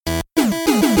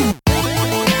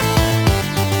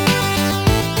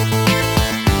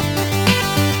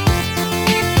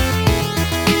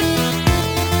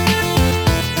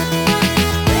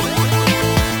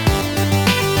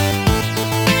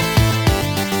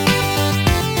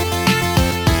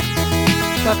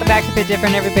Welcome back to Bit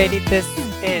Different, everybody. This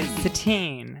is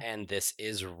Satine. And this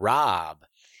is Rob.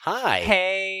 Hi.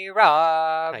 Hey,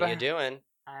 Rob. How you doing?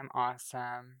 I'm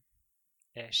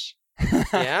awesome-ish.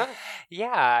 Yeah?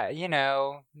 Yeah, you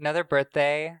know, another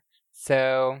birthday.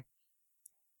 So,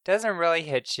 doesn't really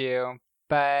hit you,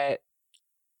 but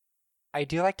I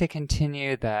do like to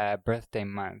continue the birthday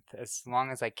month as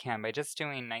long as I can by just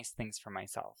doing nice things for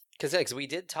myself. Because we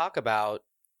did talk about...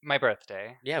 My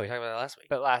birthday. Yeah, we talked about that last week.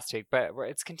 But last week, but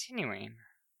it's continuing.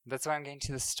 That's why I'm getting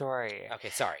to the story. Okay,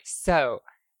 sorry. So,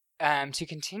 to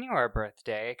continue our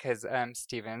birthday, because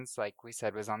Stevens, like we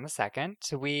said, was on the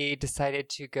 2nd, we decided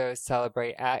to go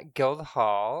celebrate at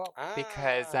Guildhall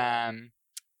because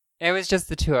it was just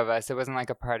the two of us. It wasn't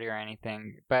like a party or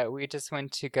anything, but we just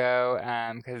went to go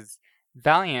because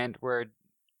Valiant were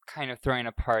kind of throwing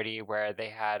a party where they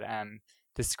had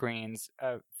the screens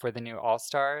for the new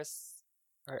All-Stars.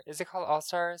 Or is it called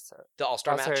All-Stars? The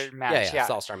All-Star match? Yeah, it's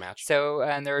the All-Star match. So,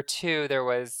 there were two. There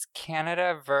was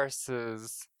Canada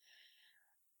versus...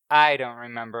 I don't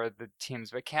remember the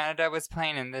teams, but Canada was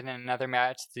playing, and then in another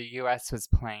match, the U.S. was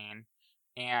playing.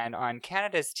 And on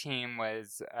Canada's team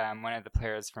was one of the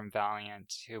players from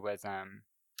Valiant, who was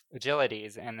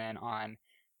Agilities, and then on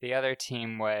the other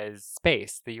team was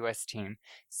Space, the U.S. team.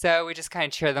 So we just kind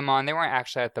of cheered them on. They weren't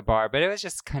actually at the bar, but it was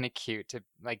just kind of cute to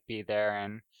like be there,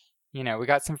 and you know, we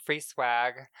got some free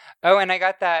swag. Oh, and I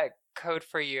got that code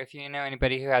for you if you know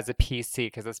anybody who has a PC,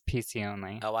 because it's PC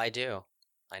only. Oh, I do.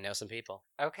 I know some people.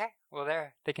 Okay, well,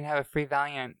 there. They can have a free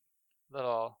Valiant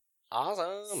little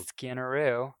awesome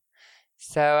skinneroo.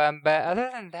 So, but other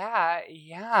than that,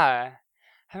 yeah.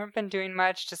 Haven't been doing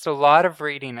much, just a lot of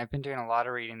reading. I've been doing a lot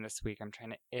of reading this week. I'm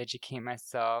trying to educate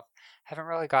myself. Haven't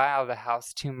really got out of the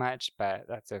house too much, but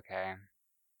that's okay.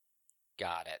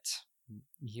 Got it.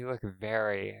 You look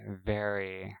very,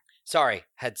 very... Sorry,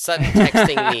 had sudden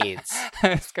texting needs. I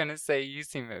was going to say, you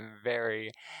seem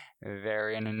very,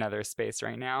 very in another space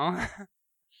right now.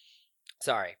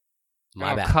 Sorry.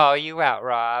 My bad. I'll call you out,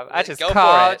 Rob. I just Go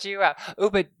called you out. Oh,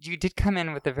 but you did come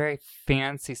in with a very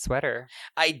fancy sweater.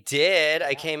 I did.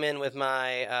 I came in with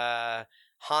my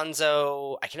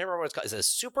Hanzo... I can never remember what it's called. Is it a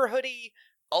super hoodie?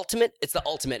 Ultimate? It's the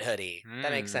ultimate hoodie.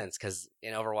 That makes sense, because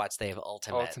in Overwatch they have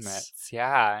ultimates. Ultimates,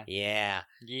 yeah. Yeah.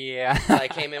 Yeah. So I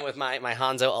came in with my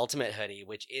Hanzo ultimate hoodie,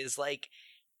 which is like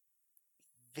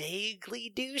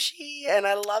vaguely douchey, and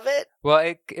I love it.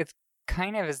 Well, it's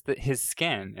kind of is his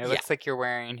skin. It looks like you're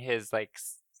wearing his like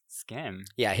skin.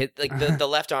 Yeah, the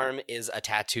left arm is a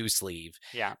tattoo sleeve.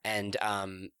 Yeah. And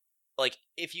like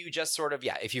if you just sort of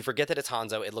if you forget that it's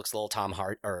Hanzo, it looks a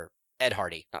little Ed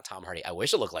Hardy, not Tom Hardy. I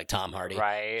wish it looked like Tom Hardy.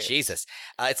 Right. Jesus.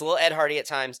 It's a little Ed Hardy at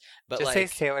times, but just like... say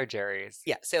Sailor Jerry's.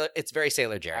 Yeah, It's very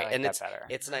Sailor Jerry. I like and that better.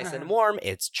 It's nice and warm.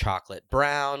 It's chocolate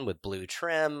brown with blue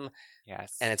trim.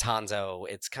 Yes. And it's Hanzo.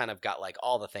 It's kind of got like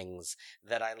all the things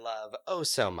that I love oh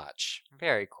so much.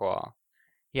 Very cool.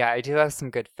 Yeah, I do love some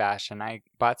good fashion. I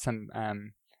bought some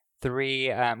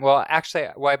three... I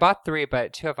bought three,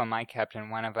 but two of them I kept, and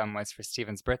one of them was for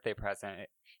Steven's birthday present.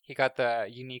 He got the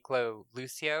Uniqlo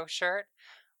Lucio shirt,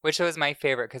 which was my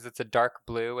favorite because it's a dark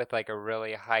blue with like a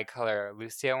really high color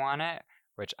Lucio on it,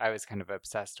 which I was kind of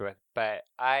obsessed with. But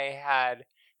I had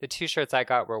the two shirts I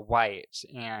got were white,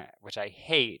 which I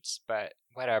hate, but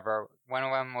whatever. One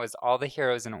of them was All the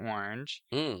Heroes in orange,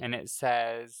 and it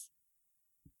says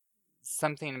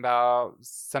something about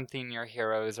something your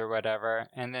heroes or whatever.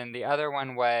 And then the other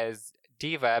one was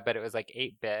Diva, but it was like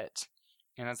 8-bit,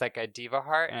 and it was like a Diva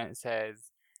heart, and it says,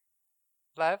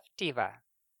 Love, Diva.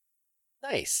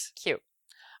 Nice. Cute.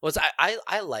 Well,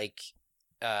 I like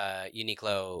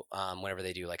Uniqlo whenever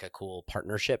they do like a cool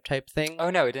partnership type thing. Oh,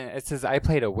 no, it didn't. It says, I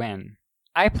play to win.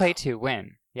 I play to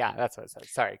win. Yeah, that's what it says.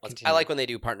 Sorry, continue. I like when they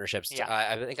do partnerships. Yeah.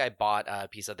 I think I bought a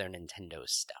piece of their Nintendo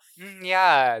stuff.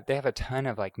 Yeah, they have a ton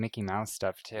of like Mickey Mouse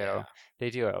stuff too. Yeah. They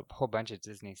do a whole bunch of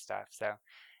Disney stuff. So,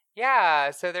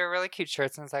 yeah, so they're really cute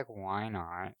shirts, and it's like, why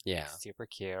not? Yeah. Super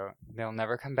cute. They'll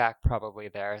never come back probably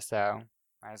there, so...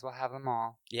 Might as well have them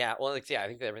all. Yeah, well, I think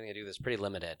that everything I do is pretty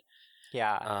limited.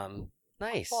 Yeah.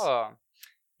 Nice. Cool.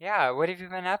 Yeah, what have you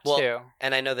been up to?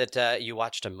 And I know that you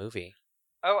watched a movie.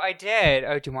 Oh, I did.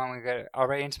 Oh, do you want me to go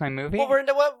already into my movie? Well, we're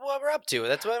into what we're up to.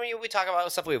 That's when we talk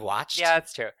about stuff we've watched. Yeah,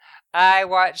 that's true. I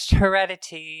watched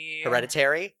Hereditary.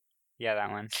 Yeah,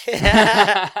 that one.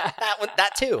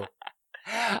 that too.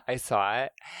 I saw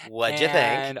it. What'd you think?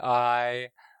 And I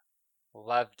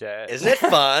loved it. Isn't it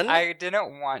fun? I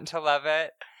didn't want to love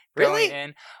it. Really? Going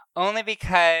in, only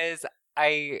because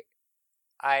I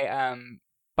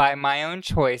by my own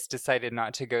choice, decided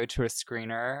not to go to a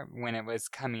screener when it was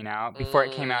coming out, before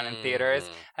it came out in theaters.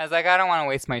 I was like, I don't want to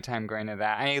waste my time going to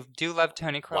that. I do love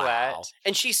Toni Collette. Wow.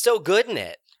 And she's so good in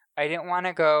it. I didn't want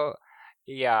to go.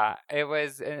 Yeah,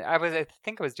 I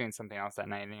think I was doing something else that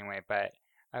night anyway, but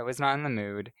I was not in the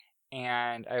mood.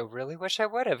 And I really wish I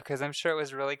would have, because I'm sure it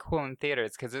was really cool in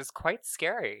theaters, because it was quite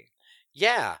scary.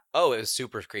 Yeah. Oh, it was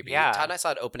super creepy. Yeah. Todd and I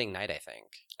saw it opening night, I think.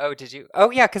 Oh, did you? Oh,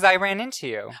 yeah, because I ran into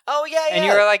you. Oh, yeah, yeah. And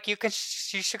you were like, you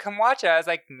should come watch it. I was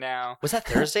like, no. Was that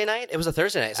Thursday night? It was a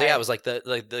Thursday night. So yeah, it was like the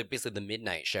basically the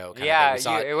midnight show. Yeah,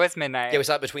 it was midnight. Yeah, we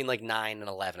saw it between like 9 and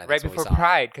 11. I think right before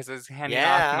Pride, because I was handing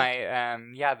off my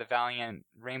the Valiant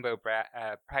Rainbow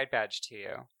Pride badge to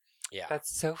you. Yeah,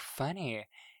 that's so funny.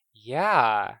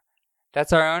 Yeah,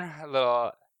 that's our own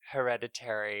little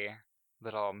hereditary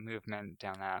little movement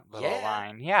down that little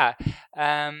line. Yeah.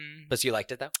 But so you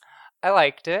liked it though? I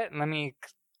liked it. Let me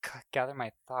gather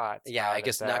my thoughts. Yeah, I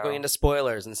guess not going into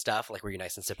spoilers and stuff. Like, were you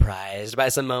nice and surprised by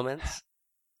some moments?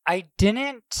 I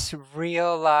didn't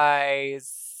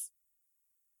realize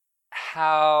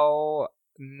how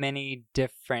many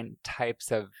different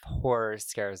types of horror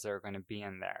scares there are going to be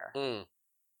in there.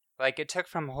 Like, it took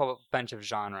from a whole bunch of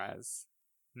genres.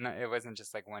 No, it wasn't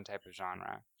just like one type of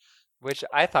genre, which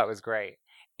I thought was great.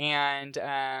 And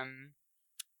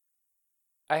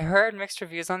I heard mixed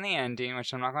reviews on the ending,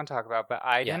 which I'm not going to talk about, but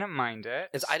I didn't mind it.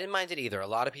 I didn't mind it either. A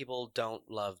lot of people don't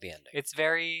love the ending. It's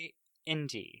very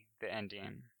indie, the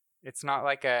ending. It's not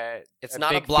like It's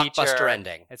not a blockbuster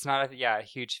ending. It's not a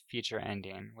huge feature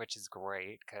ending, which is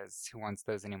great, because who wants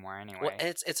those anymore anyway? Well,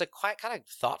 it's a quite kind of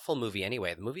thoughtful movie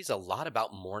anyway. The movie's a lot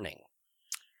about mourning.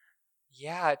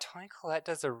 Yeah, Toni Collette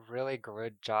does a really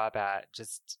good job at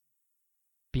just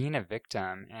being a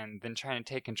victim and then trying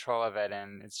to take control of it,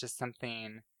 and it's just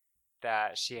something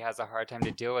that she has a hard time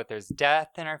to deal with. There's death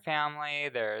in her family.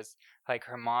 There's like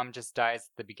her mom just dies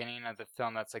at the beginning of the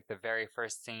film. That's like the very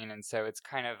first scene, and so it's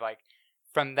kind of like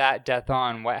from that death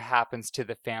on, what happens to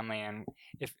the family, and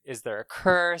is there a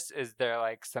curse? Is there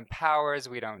like some powers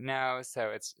we don't know? So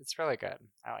it's really good.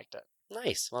 I liked it.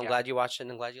 Nice. Well, I'm glad you watched it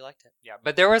and I'm glad you liked it. Yeah,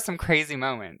 but there were some crazy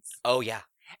moments. Oh yeah,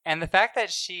 and the fact that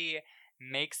she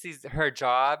makes her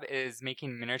job is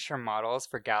making miniature models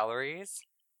for galleries,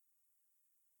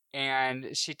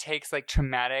 and she takes like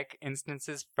traumatic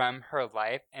instances from her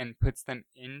life and puts them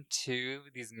into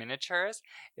these miniatures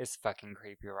is fucking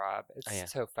creepy, Rob.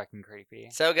 It's so fucking creepy.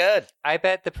 So good. I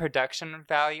bet the production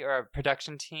value or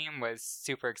production team was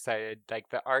super excited.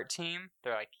 Like the art team,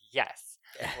 they're like, yes,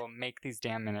 we'll make these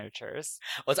damn miniatures.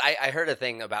 Well, I heard a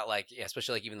thing about like,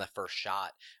 especially like even the first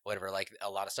shot, whatever, like a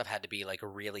lot of stuff had to be like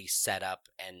really set up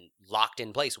and locked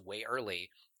in place way early,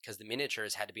 because the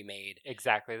miniatures had to be made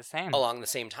exactly the same along the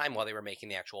same time while they were making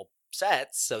the actual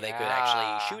sets, so they could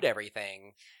actually shoot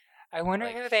everything. I wonder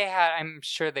who they had. I'm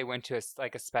sure they went to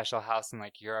a special house in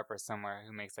like Europe or somewhere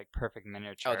who makes like perfect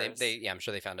miniatures. Oh, they I'm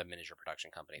sure they found a miniature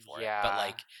production company for it. But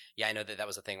like, I know that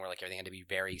was a thing where like everything had to be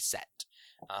very set.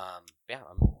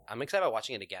 I'm excited about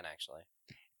watching it again. Actually,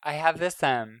 I have this.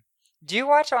 Do you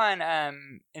watch on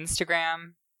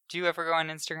Instagram? Do you ever go on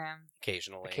Instagram?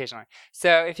 Occasionally.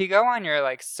 So if you go on your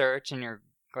like search and you're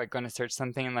like going to search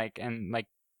something like and like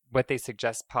what they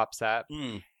suggest pops up.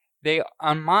 They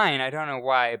on mine, I don't know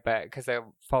why, but because I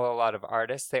follow a lot of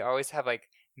artists, they always have like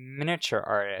miniature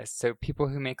artists. So people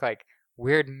who make like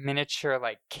weird miniature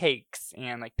like cakes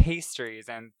and like pastries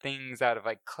and things out of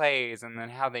like clays, and then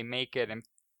how they make it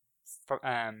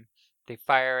and they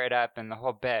fire it up and the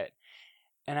whole bit.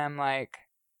 And I'm like,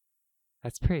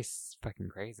 that's pretty fucking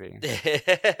crazy.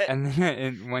 And then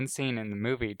in one scene in the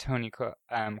movie, Toni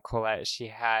Collette, she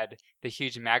had the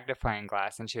huge magnifying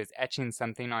glass and she was etching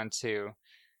something onto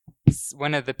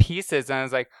one of the pieces, and I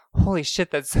was like, holy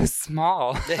shit, that's so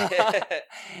small.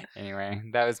 Anyway,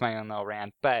 that was my own little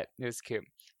rant, but it was cute.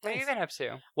 What have you been up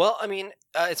to? Well, I mean,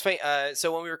 it's funny.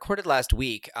 So when we recorded last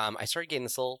week, I started getting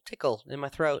this little tickle in my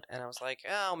throat, and I was like,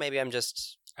 oh, maybe I'm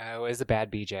just... Oh, it was a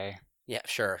bad BJ. Yeah,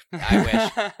 sure.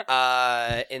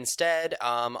 I wish. Instead,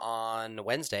 on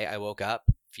Wednesday, I woke up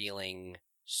feeling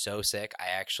so sick. I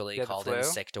actually called in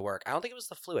sick to work. I don't think it was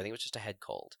the flu. I think it was just a head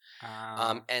cold.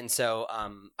 And so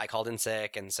I called in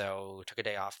sick, and so took a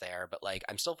day off there. But like,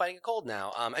 I'm still fighting a cold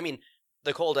now. I mean,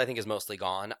 the cold I think is mostly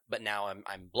gone, but now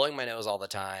I'm blowing my nose all the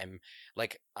time.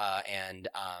 Like, and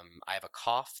I have a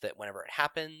cough that whenever it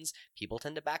happens, people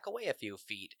tend to back away a few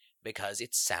feet because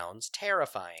it sounds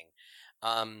terrifying.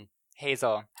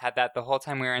 Hazel had that the whole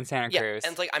time we were in Santa Cruz.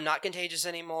 And it's like, I'm not contagious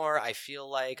anymore. I feel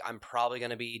like I'm probably going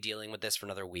to be dealing with this for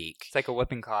another week. It's like a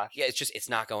whooping cough. Yeah, it's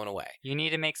not going away. You need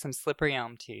to make some slippery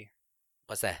elm tea.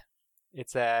 What's that?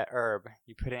 It's a herb.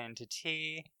 You put it into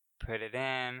tea, put it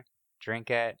in, drink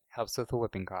it. Helps with a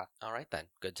whooping cough. All right, then.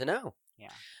 Good to know.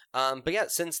 Yeah. But yeah,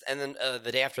 and then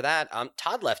the day after that,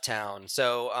 Todd left town.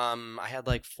 So I had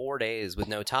like 4 days with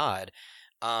no Todd.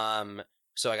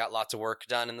 So I got lots of work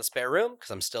done in the spare room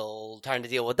because I'm still trying to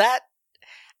deal with that.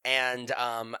 And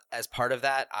as part of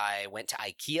that, I went to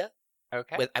IKEA.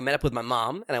 Okay. I met up with my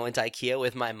mom, and I went to IKEA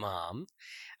with my mom.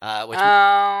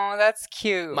 Oh, that's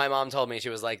cute. My mom told me, she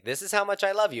was like, "This is how much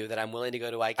I love you, that I'm willing to go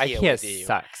to IKEA with you." IKEA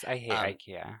sucks. I hate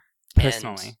IKEA.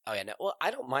 Personally. Well, I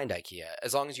don't mind IKEA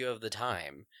as long as you have the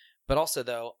time. But also,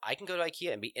 though, I can go to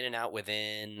IKEA and be in and out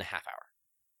within a half hour.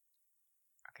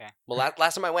 Okay. Well,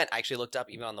 last time I went, I actually looked up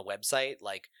even on the website,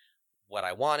 like, what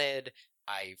I wanted.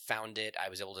 I found it. I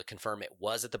was able to confirm it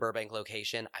was at the Burbank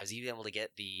location. I was even able to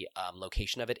get the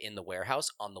location of it in the warehouse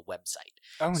on the website.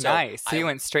 Oh, so nice. So you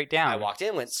went straight down. I walked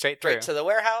in, went straight to the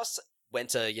warehouse, went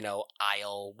to,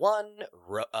 aisle 1,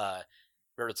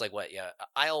 or it's like what? Yeah,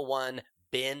 aisle 1,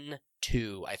 bin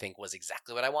 2, I think was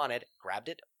exactly what I wanted. Grabbed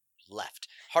it, left.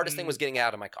 Hardest thing was getting it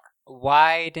out of my car.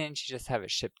 Why didn't you just have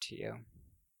it shipped to you?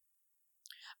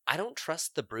 I don't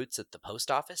trust the brutes at the post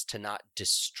office to not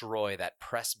destroy that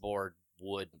pressboard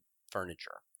wood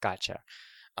furniture. Gotcha.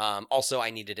 Also,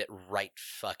 I needed it right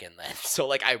fucking then. So,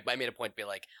 like, I made a point to be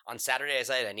like, on Saturday I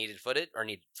said I needed footage.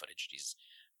 Jesus.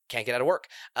 Can't get out of work.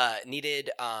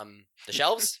 Needed the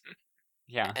shelves.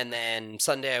 Yeah. And then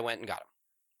Sunday I went and got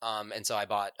them. And so I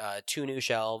bought 2 new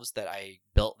shelves that I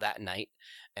built that night.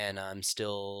 And I'm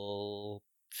still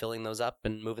filling those up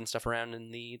and moving stuff around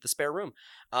in the spare room.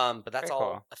 But that's Very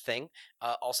all cool. a thing.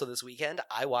 Also this weekend,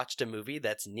 I watched a movie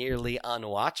that's nearly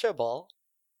unwatchable.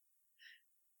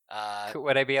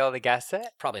 Would I be able to guess it?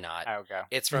 Probably not. Oh, go.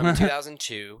 It's from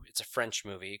 2002. It's a French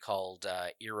movie called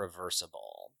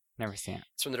Irreversible. Never seen it.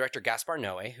 It's from the director Gaspar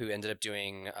Noé, who ended up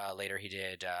doing, later he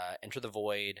did Enter the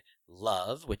Void,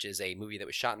 Love, which is a movie that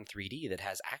was shot in 3D that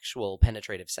has actual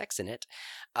penetrative sex in it.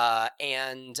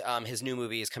 And his new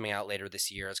movie is coming out later this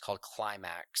year. It's called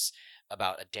Climax,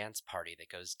 about a dance party that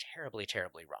goes terribly,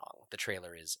 terribly wrong. The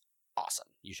trailer is awesome.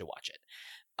 You should watch it.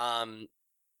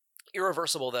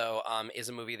 Irreversible, though, is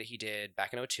a movie that he did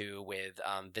back in 2002 with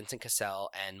Vincent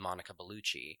Cassel and Monica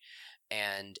Bellucci.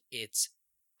 And it's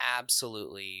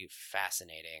absolutely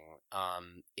fascinating.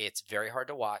 It's very hard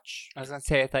to watch. I was gonna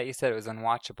say, I thought you said it was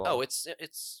unwatchable. Oh,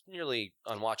 it's nearly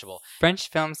unwatchable. French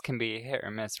films can be hit or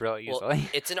miss really easily. Well,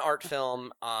 it's an art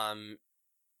film,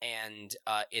 and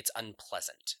it's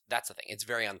unpleasant. That's the thing. It's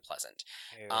very unpleasant.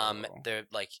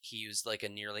 He used like a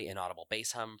nearly inaudible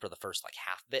bass hum for the first like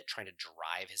half of it, trying to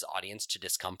drive his audience to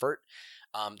discomfort.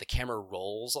 The camera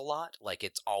rolls a lot, like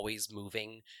it's always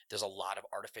moving. There's a lot of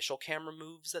artificial camera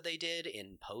moves that they did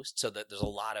in post, so that there's a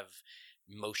lot of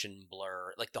motion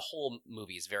blur. Like the whole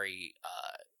movie is very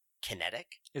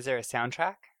kinetic. Is there a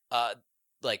soundtrack?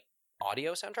 Like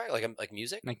audio soundtrack, like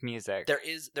music. Like music.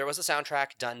 There was a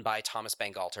soundtrack done by Thomas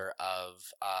Bangalter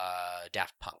of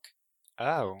Daft Punk.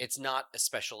 Oh, it's not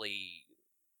especially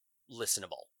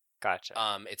listenable. Gotcha.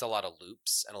 It's a lot of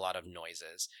loops and a lot of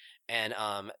noises. And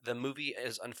the movie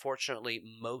is unfortunately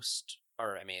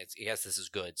I guess this is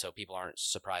good, so people aren't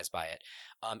surprised by it.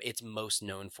 It's most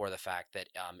known for the fact that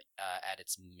at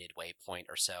its midway point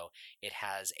or so, it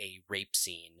has a rape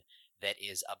scene that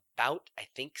is about, I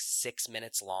think, 6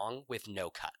 minutes long with no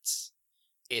cuts.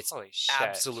 It's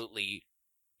absolutely...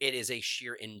 It is a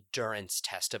sheer endurance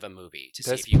test of a movie to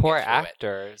see if you can get through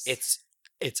actors.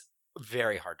 It's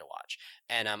very hard to watch.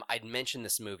 And I'd mentioned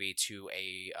this movie to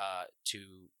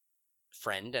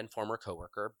friend and former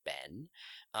coworker Ben,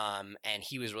 and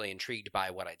he was really intrigued by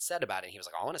what I'd said about it. He was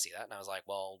like, "I want to see that," and I was like,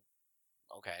 "Well,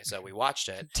 okay." So we watched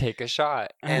it. Take a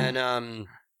shot. And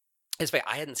it's funny.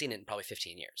 I hadn't seen it in probably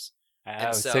 15 years.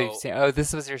 Oh, so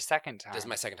this was your second time. This is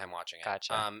my second time watching it.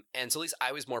 Gotcha. And so at least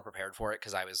I was more prepared for it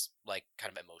because I was like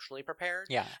kind of emotionally prepared.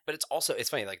 Yeah. But it's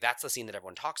funny, like that's the scene that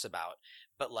everyone talks about.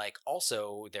 But like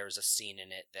also there's a scene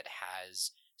in it that has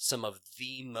some of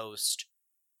the most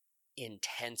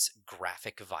intense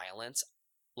graphic violence,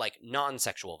 like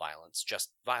non-sexual violence,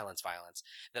 just violence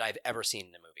that I've ever seen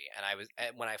in a movie.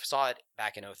 And when I saw it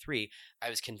back in 2003, I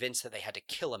was convinced that they had to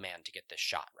kill a man to get this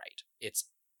shot right. It's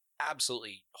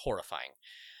absolutely horrifying.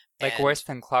 Like worse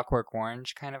than Clockwork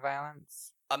Orange kind of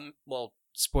violence? Well,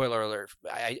 spoiler alert.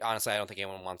 I honestly don't think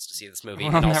anyone wants to see this movie.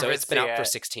 And also, it's been out for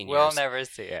 16 years. We'll never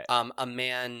see it. A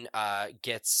man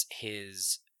gets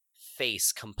his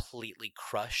face completely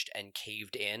crushed and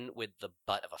caved in with the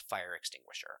butt of a fire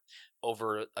extinguisher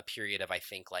over a period of, I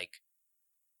think, like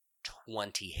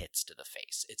 20 hits to the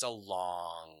face. It's a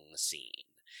long scene.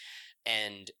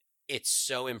 And it's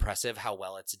so impressive how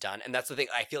well it's done. And that's the thing.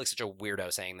 I feel like such a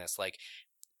weirdo saying this. Like,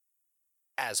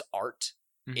 as art,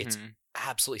 It's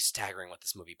absolutely staggering what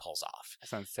this movie pulls off. I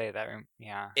was going to say that.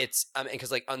 Yeah. It's because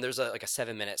there's a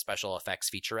 7-minute special effects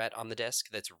featurette on the disc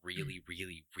that's really,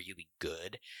 really, really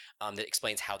good. That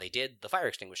explains how they did the fire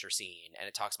extinguisher scene, and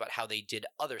it talks about how they did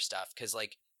other stuff. Because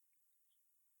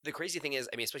the crazy thing is,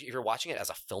 I mean, especially if you're watching it as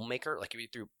a filmmaker, like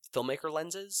through filmmaker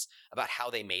lenses about how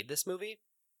they made this movie,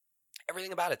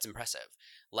 everything about it's impressive.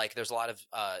 Like there's a lot of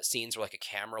scenes where like a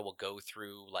camera will go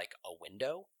through like a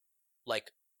window,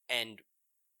 and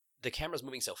the camera's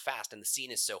moving so fast and the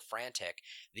scene is so frantic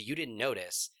that you didn't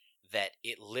notice that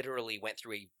it literally went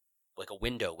through a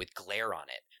window with glare on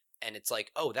it. And it's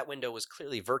like, oh, that window was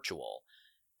clearly virtual.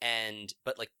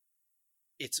 But like,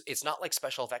 it's not like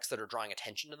special effects that are drawing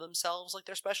attention to themselves like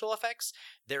they're special effects.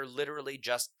 They're literally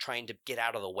just trying to get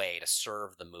out of the way to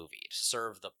serve the movie, to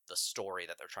serve the story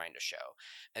that they're trying to show.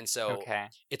 And so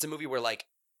It's a movie where like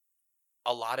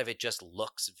a lot of it just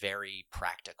looks very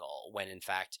practical when in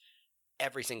fact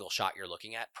every single shot you're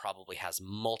looking at probably has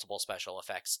multiple special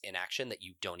effects in action that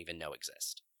you don't even know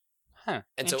exist. Huh.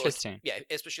 And interesting. So,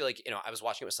 especially I was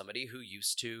watching it with somebody who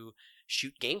used to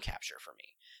shoot game capture for me.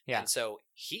 Yeah. And so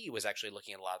he was actually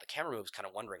looking at a lot of the camera moves, kind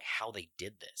of wondering how they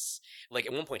did this. Like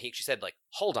at one point he actually said, like,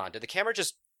 hold on, did the camera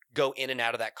just go in and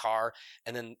out of that car?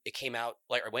 And then it came out,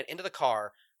 like, or went into the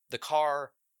car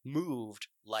moved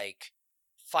like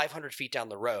 500 feet down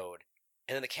the road.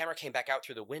 And then the camera came back out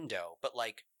through the window, but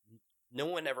like, no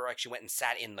one ever actually went and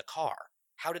sat in the car.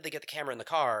 How did they get the camera in the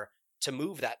car to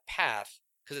move that path?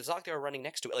 Because it's not like they were running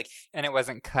next to it. And it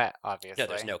wasn't cut, obviously. No,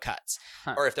 there's no cuts.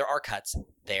 Huh. Or if there are cuts,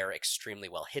 they're extremely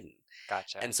well hidden.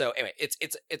 Gotcha. And so anyway,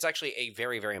 it's actually a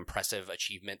very, very impressive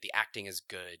achievement. The acting is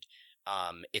good.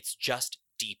 It's just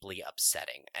deeply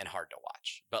upsetting and hard to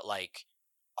watch. But like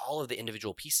all of the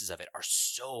individual pieces of it are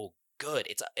so good.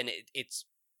 It's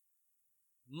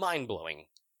mind-blowing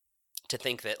to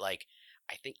think that like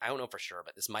I don't know for sure,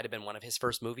 but this might have been one of his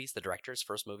first movies, the director's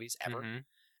first movies ever. Mm-hmm.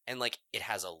 And like it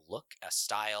has a look, a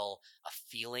style, a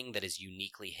feeling that is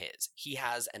uniquely his. He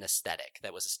has an aesthetic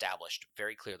that was established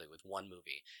very clearly with one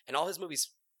movie, and all his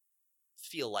movies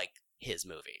feel like his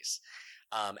movies.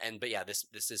 But yeah, this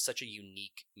is such a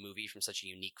unique movie from such a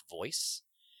unique voice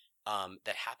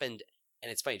that happened.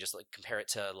 And it's funny, just like compare it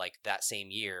to like that same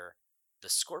year, The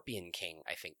Scorpion King,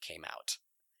 I think, came out,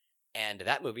 and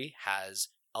that movie has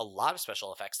a lot of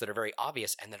special effects that are very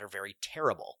obvious and that are very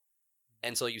terrible.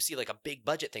 And so you see like a big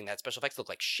budget thing that special effects look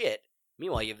like shit.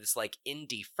 Meanwhile, you have this like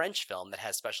indie French film that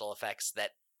has special effects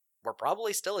that were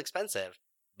probably still expensive,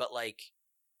 but like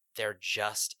they're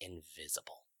just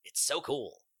invisible. It's so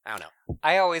cool. I don't know.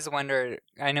 I always wondered,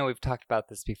 I know we've talked about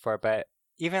this before, but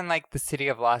even like the City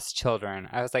of Lost Children,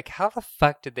 I was like, how the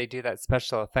fuck did they do that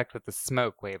special effect with the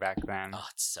smoke way back then? Oh,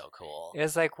 it's so cool. It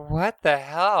was like, what the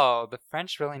hell? The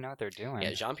French really know what they're doing.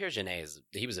 Yeah, Jean-Pierre Jeunet,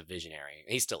 he was a visionary.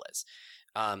 He still is.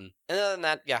 And other than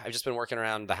that, yeah, I've just been working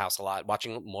around the house a lot,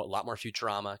 watching a lot more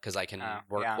Futurama because I can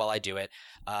work while I do it.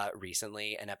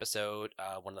 Recently, an episode,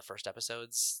 one of the first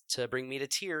episodes to bring me to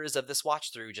tears of this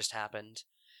watch through just happened.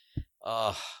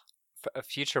 A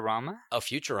Futurama?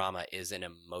 Futurama is an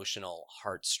emotional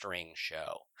heartstring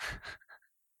show.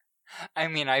 I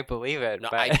mean, I believe it, no,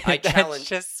 but I challenge. It's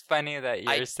just funny that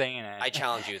you're saying it. I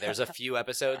challenge you. There's a few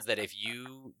episodes that if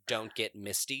you don't get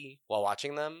misty while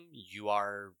watching them, you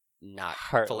are not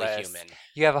fully human.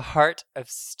 You have a heart of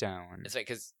stone. It's like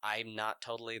because I'm not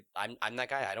totally. I'm that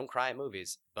guy. I don't cry at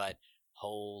movies, but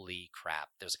holy crap!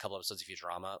 There's a couple episodes of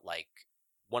Futurama. Like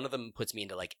one of them puts me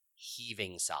into like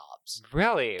heaving sobs.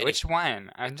 Really? And which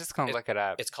one? I'm just gonna look it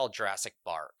up. It's called Jurassic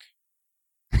Bark.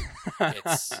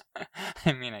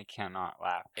 I mean, I cannot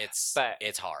laugh. It's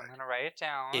hard. I'm gonna write it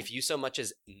down. If you so much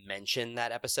as mention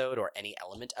that episode or any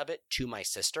element of it to my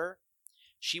sister,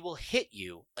 she will hit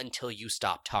you until you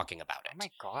stop talking about it. Oh my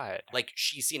god! Like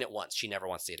she's seen it once, she never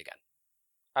wants to see it again.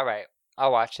 All right,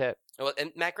 I'll watch it. Well,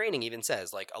 and Matt Groening even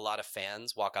says like a lot of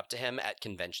fans walk up to him at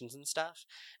conventions and stuff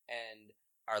and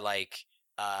are like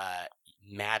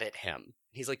mad at him.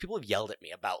 He's like, people have yelled at me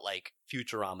about like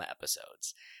Futurama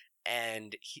episodes.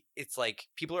 And it's like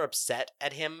people are upset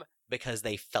at him because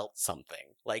they felt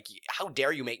something. Like, how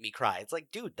dare you make me cry? It's like,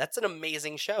 dude, that's an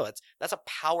amazing show. That's a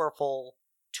powerful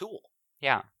tool.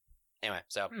 Yeah. Anyway,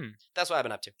 so that's what I've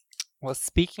been up to. Well,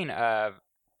 speaking of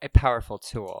a powerful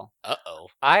tool,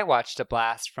 I watched a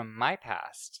blast from my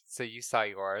past. So you saw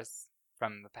yours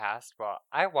from the past. Well,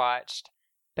 I watched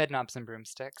Bedknobs and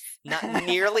Broomsticks. Not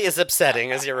nearly as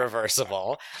upsetting as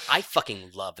Irreversible. I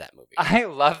fucking love that movie. I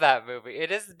love that movie.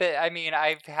 It is a bit, I mean,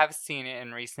 I have seen it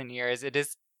in recent years. It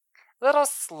is a little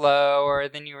slower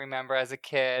than you remember as a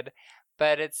kid,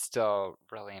 but it's still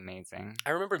really amazing.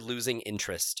 I remember losing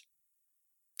interest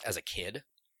as a kid.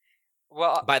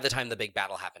 Well, by the time the big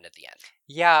battle happened at the end.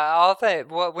 Yeah,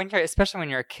 especially when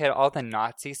you're a kid, all the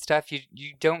Nazi stuff, you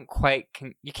don't quite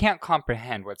you can't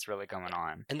comprehend what's really going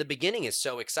on. And the beginning is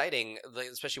so exciting,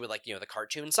 especially with like, the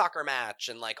cartoon soccer match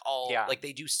and like like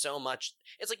they do so much.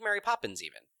 It's like Mary Poppins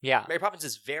even. Yeah. Mary Poppins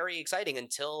is very exciting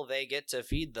until they get to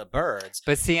feed the birds.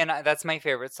 But see, and that's my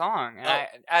favorite song. And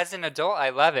as an adult, I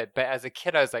love it, but as a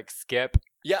kid, I was like, skip.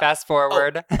 Yeah. Fast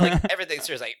forward. Like everything,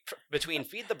 seriously, like, between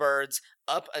Feed the Birds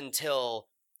up until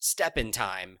Step in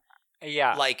Time.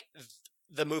 Yeah. Like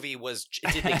the movie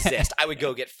didn't exist. I would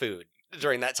go get food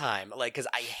during that time. Like, because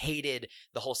I hated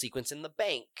the whole sequence in the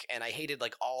bank and I hated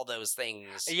like all those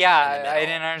things. Yeah. I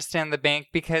didn't understand the bank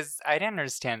because I didn't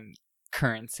understand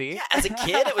currency. Yeah, as a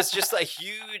kid, it was just a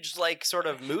huge, like, sort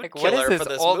of mood like, killer what is for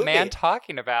this old movie. Man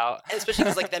talking about? And especially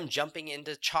because, like, them jumping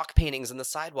into chalk paintings in the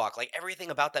sidewalk. Like,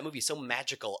 everything about that movie is so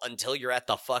magical until you're at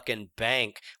the fucking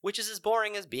bank, which is as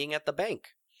boring as being at the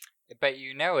bank. But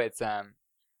it's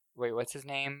wait, what's his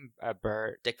name?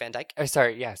 Bert. Dick Van Dyke? Oh,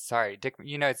 sorry. Yeah, sorry. Dick.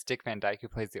 It's Dick Van Dyke who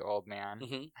plays the old man.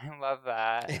 Mm-hmm. I love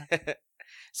that.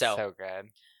 So good.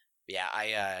 Yeah,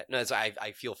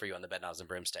 I feel for you on the Bedknobs and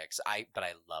Broomsticks. But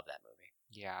I love that movie.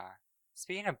 Yeah.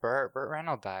 Speaking of Burt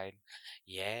Reynolds died.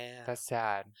 Yeah. That's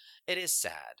sad. It is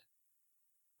sad.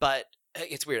 But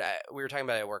it's weird. We were talking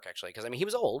about it at work, actually, because, he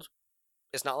was old.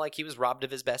 It's not like he was robbed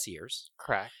of his best years.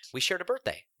 Correct. We shared a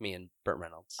birthday, me and Burt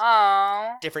Reynolds.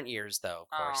 Oh. Different years, though,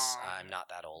 of course. I'm not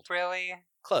that old. Really?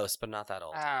 Close, but not that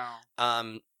old.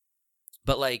 Oh.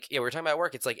 But, like, we were talking about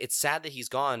work. It's like, it's sad that he's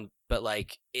gone, but,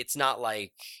 like, it's not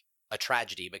like a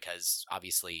tragedy because,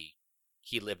 obviously,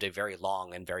 he lived a very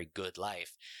long and very good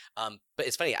life. But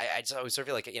it's funny. I just always sort of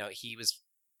feel like,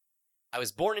 I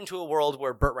was born into a world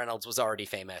where Burt Reynolds was already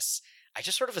famous. I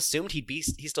just sort of assumed he'd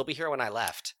still be here when I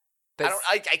left. But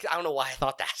I don't know why I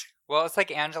thought that. Well, it's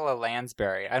like Angela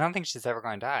Lansbury. I don't think she's ever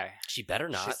going to die. She better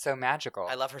not. She's so magical.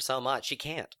 I love her so much. She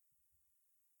can't.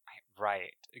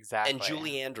 Right. Exactly. And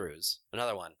Julie Andrews,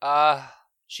 another one.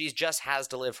 She just has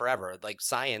to live forever. Like,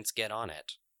 science, get on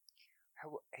it.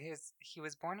 He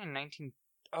was born in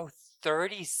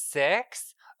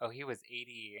 36? Oh, he was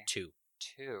 82.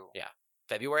 Yeah.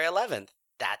 February 11th.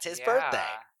 That's his birthday.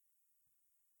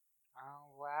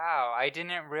 Oh, wow. I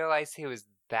didn't realize he was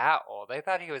that old. I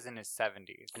thought he was in his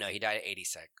 70s. No, he died at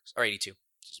 86. Or 82.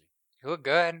 Excuse me. He looked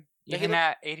good. Even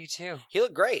at 82. He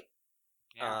looked great.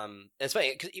 Yeah. It's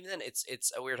funny, because even then, it's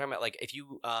we were talking about, like, if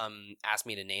you ask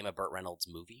me to name a Burt Reynolds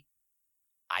movie,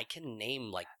 I can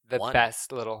name, like, The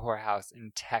Best Little Whorehouse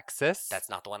in Texas. That's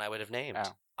not the one I would have named.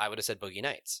 Oh. I would have said Boogie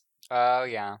Nights. Oh,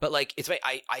 yeah. But, like, it's funny,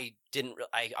 I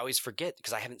always forget,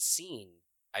 because I've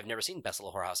never seen Best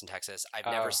Little Whorehouse in Texas. I've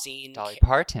never seen Dolly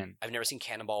Parton. I've never seen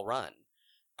Cannonball Run.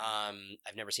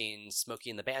 I've never seen Smokey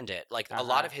and the Bandit. Like, a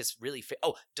lot of his really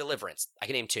Deliverance. I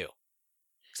can name 2.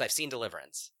 Because I've seen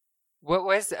Deliverance. What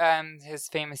was his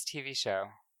famous TV show?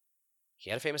 He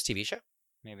had a famous TV show?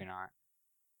 Maybe not.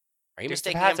 Are you Dukes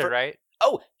mistaking of Hazzard, him for... right?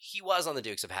 Oh, he was on the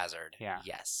Dukes of Hazzard. Yeah.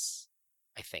 Yes.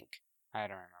 I think. I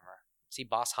don't remember. See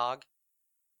Boss Hogg?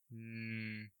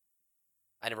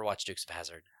 I never watched Dukes of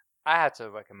Hazzard. I had to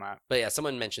look him up. But yeah,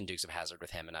 someone mentioned Dukes of Hazzard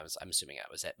with him, and I'm assuming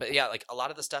that was it. But yeah, like, a lot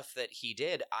of the stuff that he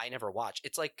did, I never watched.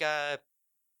 It's like,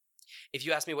 if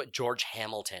you ask me what George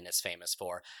Hamilton is famous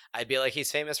for, I'd be like,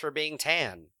 he's famous for being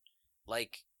tan.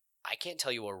 Like, I can't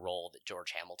tell you a role that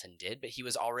George Hamilton did, but he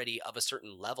was already of a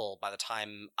certain level by the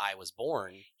time I was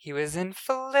born. He was in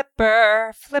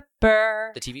Flipper.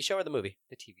 The TV show or the movie?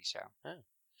 The TV show. Oh.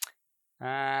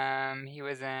 He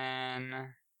was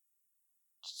in...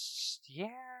 Yeah,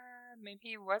 maybe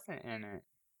he wasn't in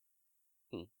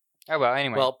it. Oh, well,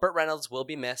 anyway. Well, Burt Reynolds will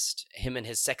be missed. Him and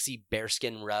his sexy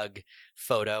bearskin rug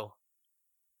photo.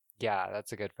 Yeah,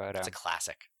 that's a good photo. It's a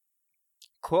classic.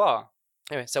 Cool.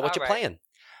 Anyway, so what you playing?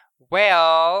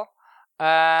 Well,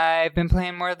 I've been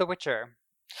playing more of The Witcher.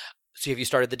 So have you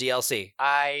started the DLC?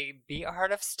 I beat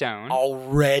Heart of Stone.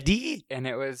 Already? And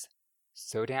it was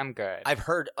so damn good. I've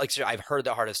heard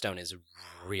that Heart of Stone is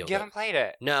real good. You haven't played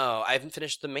it? No, I haven't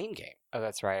finished the main game. Oh,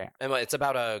 that's right. And it's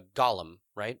about a golem,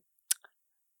 right?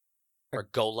 Or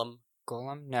golem?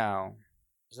 Golem? No.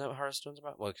 Isn't that what Heart of Stone's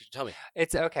about? Well, tell me.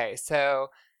 It's okay. So,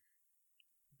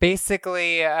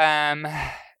 basically,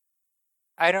 I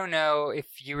don't know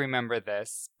if you remember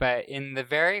this, but in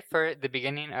the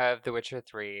beginning of The Witcher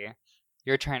 3,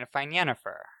 you're trying to find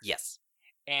Yennefer. Yes.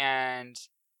 And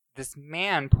this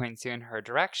man points you in her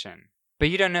direction, but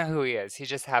you don't know who he is. He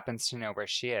just happens to know where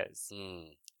she is.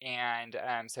 And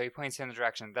so he points you in the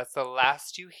direction. That's the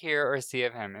last you hear or see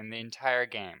of him in the entire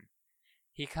game.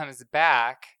 He comes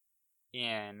back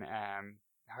in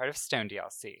Heart of Stone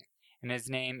DLC, and his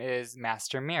name is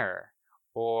Master Mirror,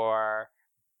 or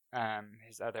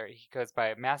he goes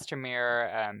by Master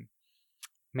Mirror,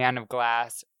 Man of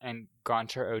Glass, and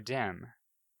Gaunter O'Dim.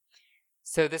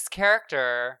 So this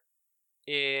character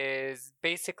is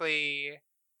basically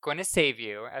going to save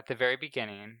you at the very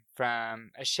beginning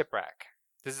from a shipwreck.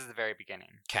 This is the very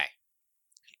beginning. Okay.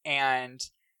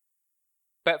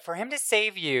 But for him to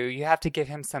save you, you have to give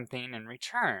him something in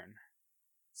return.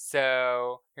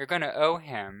 So you're going to owe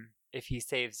him if he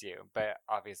saves you. But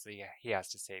obviously he has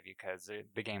to save you because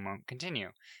the game won't continue.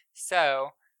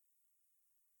 So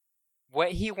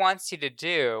what he wants you to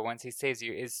do once he saves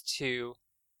you is to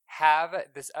have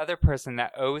this other person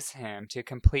that owes him to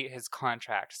complete his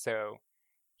contract. So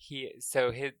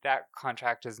that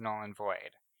contract is null and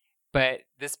void. But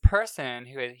this person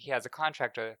who he has a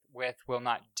contract with will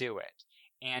not do it.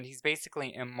 And he's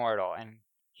basically immortal, and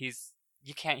he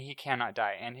cannot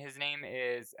die. And his name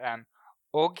is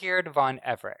Olgierd von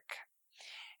Everick.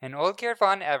 And Olgierd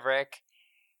von Everick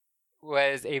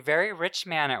was a very rich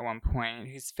man at one point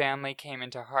whose family came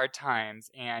into hard times,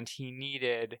 and he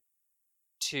needed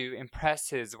to impress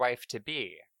his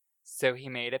wife-to-be. So he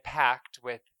made a pact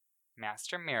with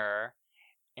Master Mirror,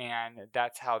 and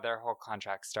that's how their whole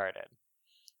contract started.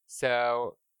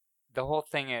 So the whole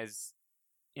thing is,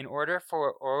 in order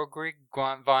for Olgierd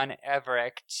von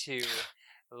Everick to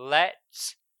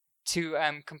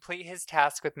complete his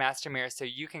task with Master Mirror, so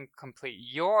you can complete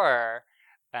your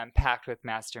pact with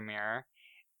Master Mirror,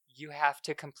 you have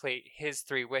to complete his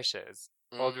 3 wishes,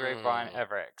 Olgierd von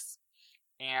Everick's.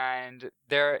 And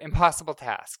they're impossible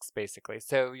tasks, basically.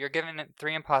 So you're given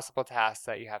 3 impossible tasks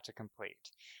that you have to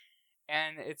complete.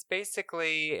 And it's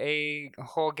basically a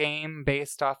whole game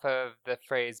based off of the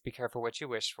phrase, be careful what you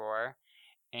wish for.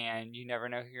 And you never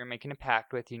know who you're making a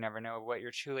pact with. You never know what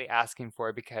you're truly asking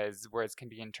for because words can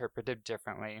be interpreted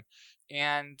differently.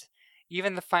 And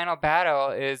even the final battle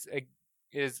is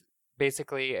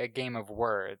basically a game of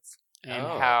words and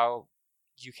how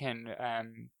you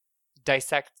can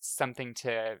dissect something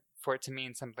for it to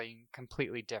mean something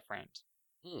completely different.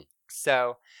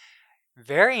 So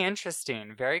very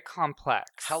interesting, very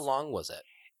complex. How long was it?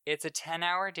 It's a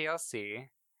 10-hour DLC,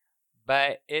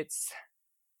 but it's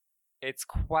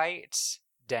quite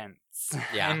dense,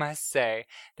 I must say.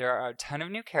 There are a ton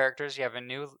of new characters. You have a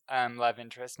new love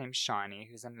interest named Shawnee,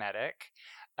 who's a medic.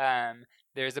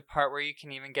 There's a part where you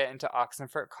can even get into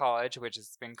Oxenford College, which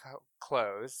has been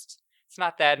closed. It's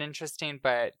not that interesting,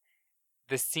 but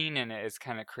the scene in it is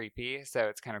kind of creepy, so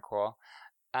it's kind of cool.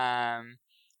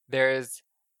 There's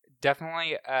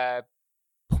definitely a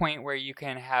point where you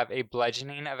can have a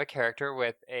bludgeoning of a character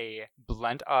with a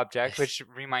blunt object, which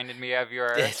reminded me of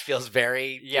your... It feels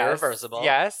very irreversible.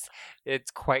 Yes,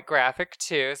 it's quite graphic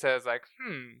too, so I was like,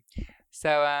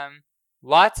 So,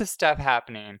 lots of stuff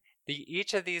happening.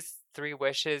 Each of these 3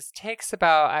 wishes takes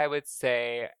about, I would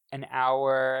say, an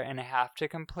hour and a half to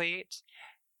complete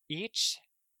each.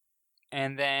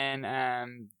 And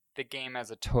then the game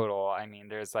as a total, I mean,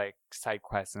 there's like side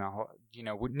quests and a whole,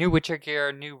 new Witcher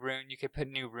gear, new rune. You could put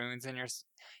new runes in your...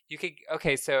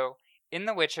 so in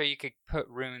The Witcher, you could put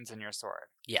runes in your sword.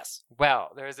 Yes.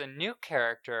 Well, there's a new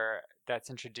character that's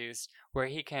introduced where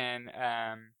he can...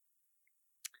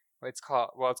 it's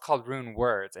called Rune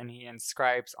Words, and he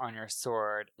inscribes on your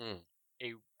sword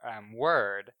a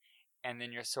word, and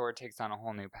then your sword takes on a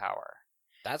whole new power.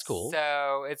 That's cool.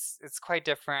 So it's quite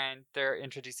different. They're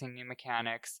introducing new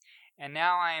mechanics, and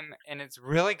now and it's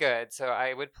really good. So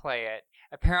I would play it.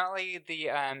 Apparently, the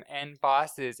end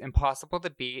boss is impossible to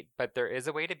beat, but there is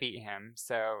a way to beat him.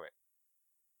 So,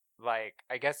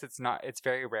 I guess it's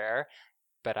very rare,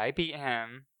 but I beat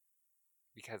him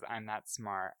because I'm that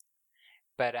smart.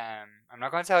 But I'm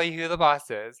not going to tell you who the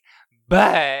boss is.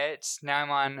 But now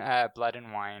I'm on Blood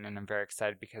and Wine, and I'm very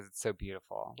excited because it's so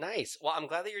beautiful. Nice. Well, I'm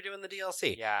glad that you're doing the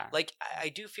DLC. Yeah. I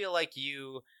do feel like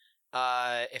you,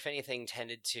 if anything,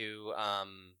 tended to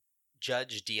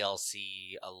judge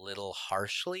DLC a little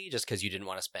harshly just because you didn't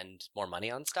want to spend more money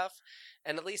on stuff.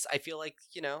 And at least I feel like,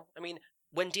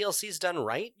 when DLC's done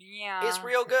right, it's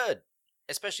real good.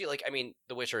 Especially,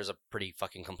 The Witcher is a pretty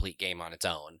fucking complete game on its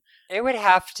own. It would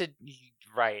have to...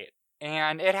 Right.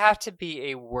 And it'd have to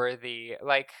be a worthy...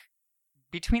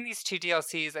 between these 2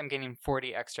 DLCs, I'm getting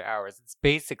 40 extra hours. It's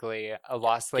basically a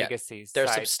Lost Legacy they're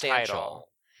substantial. Title.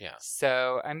 Yeah.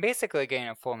 So I'm basically getting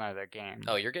a full another game.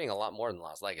 Oh, you're getting a lot more than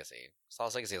Lost Legacy.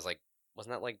 Lost Legacy is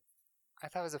wasn't that I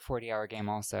thought it was a 40-hour game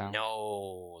also.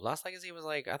 No. Lost Legacy was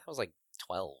I thought it was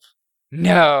 12.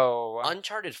 No.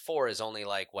 Uncharted 4 is only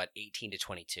 18 to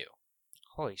 22.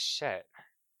 Holy shit.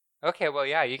 Okay, well,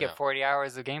 yeah, you get 40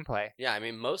 hours of gameplay. Yeah,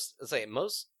 most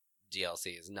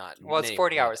DLCs, not. Well, it's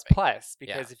 40 hours plus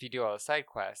because if you do all the side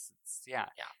quests, yeah.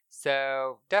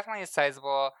 So definitely is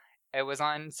sizable. It was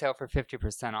on sale for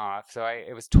 50% off, so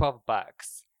it was $12.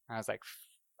 I was like,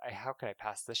 how could I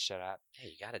pass this shit up? Yeah,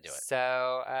 you gotta do it.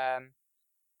 So,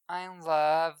 I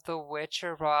love The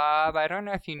Witcher, Rob. I don't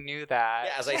know if you knew that.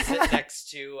 Yeah, as I sit next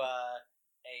to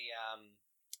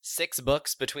 6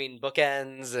 books between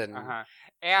bookends and...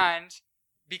 And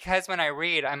because when I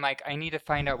read, I'm like, I need to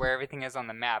find out where everything is on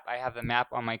the map. I have the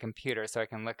map on my computer so I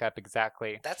can look up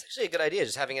exactly. That's actually a good idea,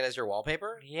 just having it as your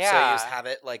wallpaper. Yeah. So you just have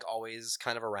it, like, always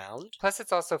kind of around. Plus,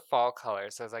 it's also fall color,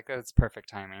 so I was like, that's perfect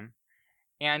timing.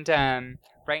 And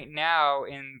right now,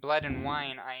 in Blood and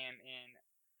Wine, I am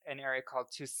in an area called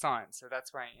Toussaint, so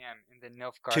that's where I am, in the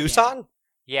Nilfgaardian. Tucson?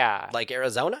 Yeah. Like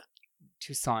Arizona?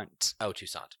 Toussaint. Oh,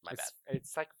 Toussaint. My bad.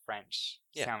 It's like French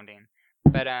sounding.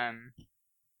 But,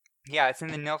 yeah, it's in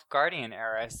the Nilfgaardian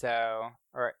era,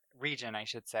 or region, I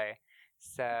should say.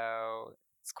 So,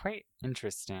 it's quite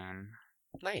interesting.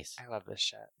 Nice. I love this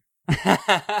shit.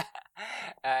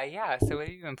 Yeah, so what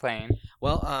have you been playing?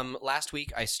 Well, last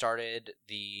week I started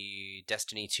the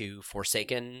Destiny 2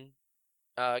 Forsaken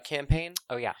campaign.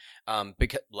 Oh, yeah.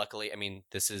 Because luckily, I mean,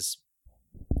 this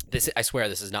I swear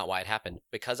this is not why it happened.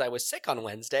 Because I was sick on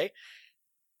Wednesday,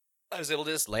 I was able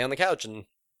to just lay on the couch and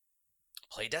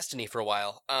play Destiny for a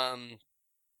while.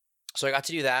 So I got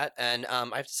to do that, and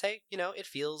I have to say, it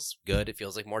feels good. It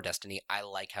feels like more Destiny. I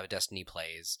like how Destiny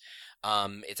plays.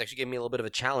 It's actually given me a little bit of a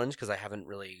challenge because I haven't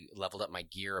really leveled up my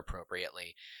gear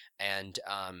appropriately, and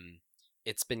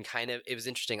it's been it was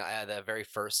interesting. The very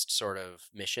first sort of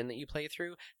mission that you play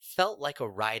through felt like a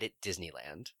ride at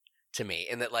Disneyland to me,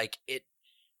 in that like it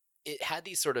had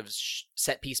these sort of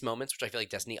set piece moments, which I feel like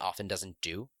Destiny often doesn't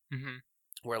do. Mm-hmm.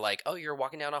 Where like, oh, you're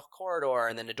walking down a corridor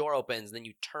and then the door opens and then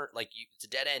you turn, it's a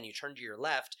dead end, you turn to your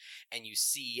left and you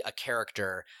see a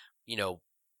character,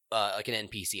 like an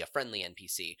NPC, a friendly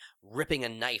NPC, ripping a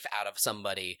knife out of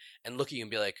somebody and look at you and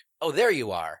be like, oh, there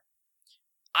you are.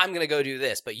 I'm going to go do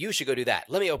this, but you should go do that.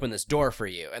 Let me open this door for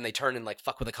you. And they turn and like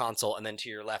fuck with a console, and then to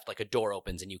your left, like a door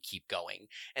opens and you keep going.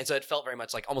 And so it felt very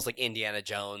much like, almost like Indiana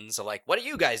Jones. So like, what are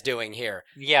you guys doing here?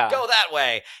 Yeah. Go that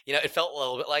way. It felt a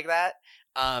little bit like that.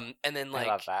 And then like,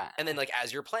 I love that. And then like,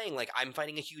 as you're playing, like I'm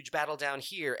fighting a huge battle down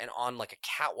here, and on like a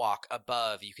catwalk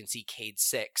above, you can see Cade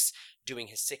Six doing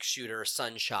his 6-shooter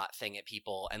sunshot thing at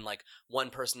people. And like one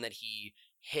person that he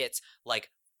hits, like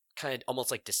kind of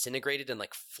almost like disintegrated and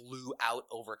like flew out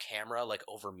over camera, like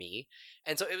over me.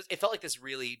 And so it felt like this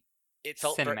really, it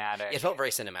felt cinematic. It felt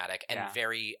very cinematic and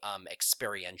very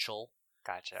experiential.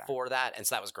 Gotcha. For that. And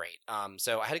so that was great.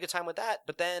 So I had a good time with that.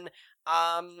 But then,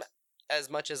 as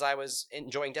much as I was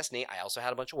enjoying Destiny, I also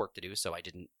had a bunch of work to do, so I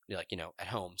didn't, at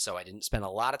home, so I didn't spend a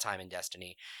lot of time in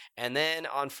Destiny. And then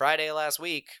on Friday last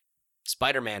week,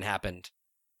 Spider-Man happened.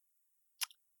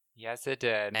 Yes, it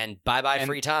did. And bye-bye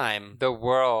free time. The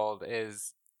world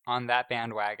is on that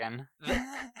bandwagon.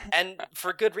 And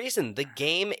for good reason. The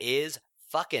game is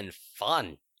fucking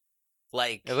fun.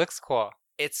 Like, it looks cool.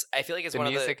 I feel like it's one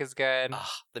of the... The music is good.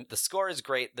 The score is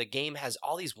great. The game has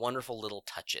all these wonderful little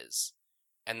touches.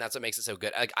 And that's what makes it so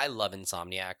good. Like, I love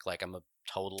Insomniac. Like, I'm a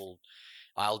total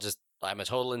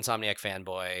Insomniac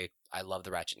fanboy. I love the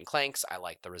Ratchet and Clanks. I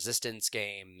like the Resistance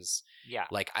games. Yeah.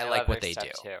 Like, I like what they do.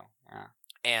 Too. Yeah.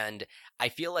 And I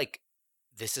feel like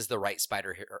this is the right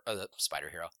the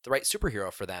right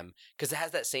superhero for them, because it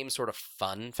has that same sort of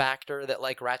fun factor that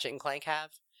like Ratchet and Clank have.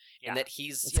 Yeah. And that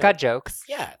it's got jokes.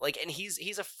 Yeah. Like, and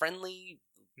he's a friendly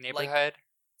neighborhood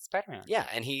Spider-Man. Yeah.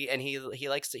 And he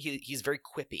likes to, he's very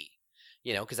quippy.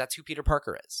 Because that's who Peter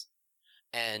Parker is.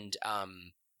 And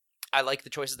I like the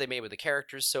choices they made with the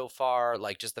characters so far.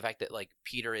 Like, just the fact that, like,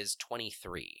 Peter is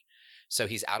 23. So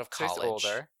he's out of college. So he's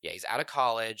older. Yeah, he's out of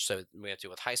college. So we have to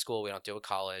deal with high school. We don't deal with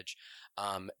college.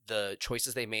 The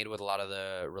choices they made with a lot of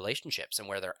the relationships and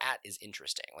where they're at is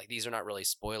interesting. Like, these are not really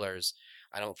spoilers,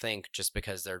 I don't think, just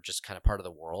because they're just kind of part of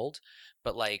the world.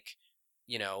 But, like,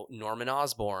 Norman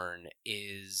Osborn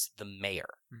is the mayor.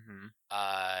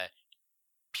 Mm-hmm.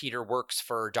 Peter works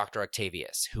for Dr.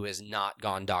 Octavius, who has not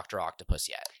gone Dr. Octopus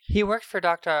yet. He worked for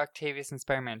Dr. Octavius in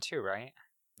Spider-Man 2, right?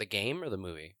 The game or the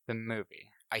movie? The movie.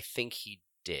 I think he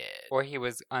did. Or he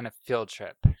was on a field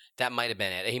trip. That might have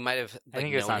been it. He might have known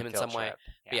him in some way.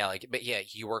 Yeah. But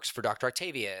he works for Dr.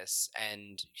 Octavius,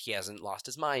 and he hasn't lost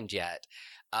his mind yet.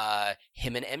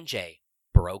 Him and MJ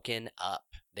broken up.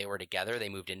 They were together. They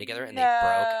moved in together, and they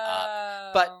broke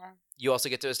up. But you also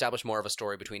get to establish more of a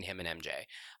story between him and MJ,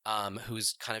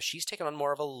 who's she's taken on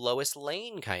more of a Lois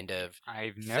Lane kind of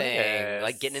thing,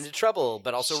 like getting into trouble,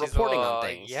 but also she's reporting on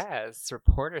things. Yes,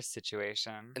 reporter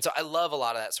situation. And so I love a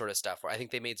lot of that sort of stuff where I think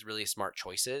they made really smart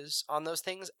choices on those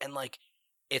things. And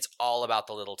it's all about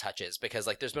the little touches because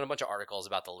there's been a bunch of articles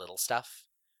about the little stuff.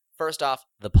 First off,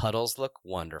 the puddles look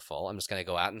wonderful. I'm just going to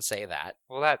go out and say that.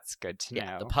 Well, that's good to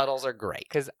know. The puddles are great.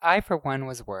 Because I, for one,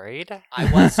 was worried.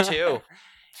 I was too.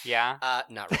 Yeah.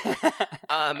 Not really.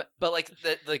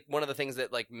 But one of the things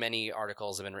that many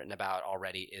articles have been written about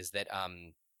already is that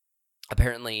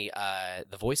apparently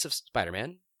the voice of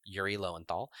Spider-Man, Yuri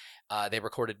Lowenthal, they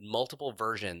recorded multiple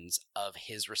versions of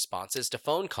his responses to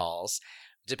phone calls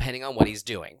depending on what he's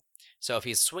doing. So if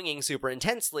he's swinging super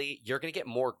intensely, you're going to get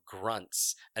more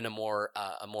grunts and a more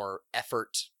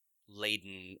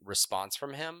effort-laden response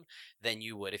from him than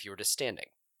you would if you were just standing.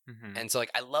 Mm-hmm. And so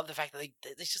I love the fact that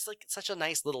it's just such a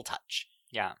nice little touch.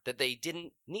 Yeah. That they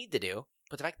didn't need to do,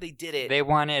 but the fact that they did it. They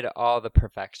wanted all the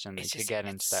perfection they could get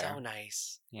into there. So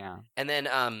nice. Yeah. And then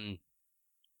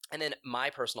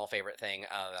my personal favorite thing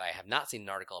that I have not seen an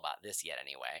article about this yet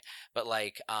anyway, but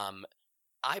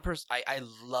I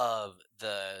love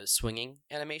the swinging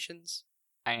animations.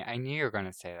 I knew you were going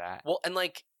to say that. Well, and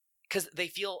because they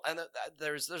feel, and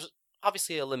there's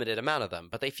obviously a limited amount of them,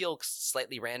 but they feel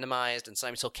slightly randomized, and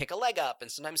sometimes he'll kick a leg up,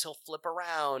 and sometimes he'll flip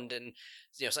around, and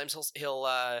sometimes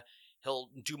he'll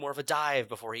do more of a dive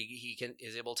before he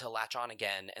is able to latch on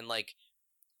again,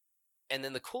 and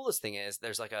then the coolest thing is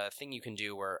there's a thing you can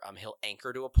do where he'll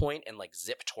anchor to a point and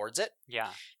zip towards it. Yeah.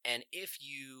 And if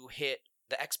you hit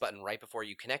the X button right before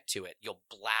you connect to it, you'll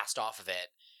blast off of it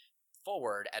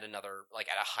forward at another at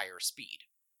a higher speed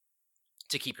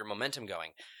to keep your momentum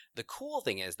going. The cool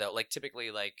thing is though, typically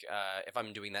if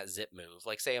I'm doing that zip move,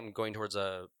 say I'm going towards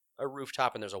a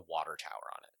rooftop and there's a water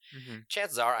tower on it, mm-hmm.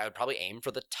 chances are I would probably aim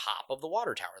for the top of the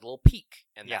water tower, the little peak,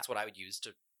 and that's what I would use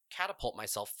to catapult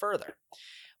myself further.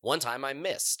 One time I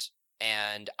missed,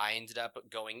 and I ended up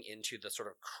going into the sort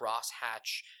of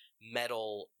crosshatch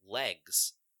metal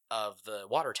legs of the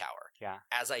water tower. Yeah.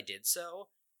 As I did so,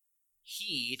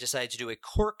 he decided to do a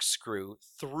corkscrew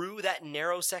through that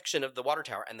narrow section of the water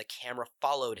tower, and the camera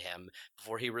followed him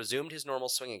before he resumed his normal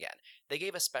swing again. They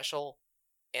gave a special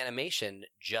animation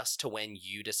just to when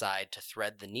you decide to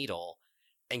thread the needle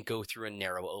and go through a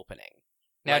narrow opening.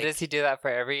 Now, does he do that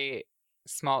for every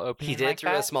small opening? He did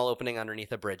through a small opening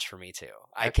underneath a bridge for me too.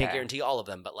 I can't guarantee all of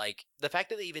them, but the fact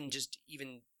that they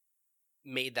even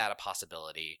made that a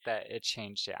possibility, that it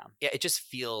changed. Yeah, it just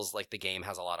feels like the game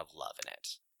has a lot of love in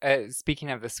it. Speaking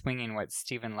of the swinging, what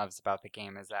Steven loves about the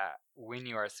game is that when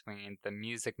you are swinging, the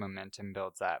music momentum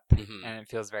builds up, mm-hmm. and it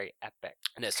feels very epic.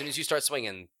 And as soon as you start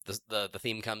swinging, the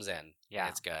theme comes in. Yeah, and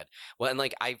it's good. Well,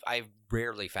 and I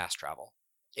rarely fast travel.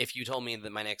 If you told me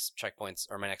that my next checkpoints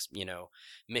or my next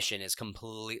mission is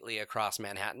completely across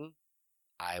Manhattan,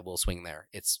 I will swing there.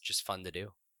 It's just fun to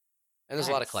do. And there's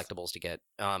a lot of collectibles to get.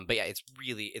 But yeah,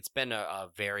 it's been a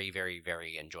very, very,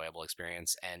 very enjoyable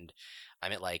experience. And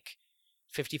I'm at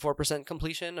 54%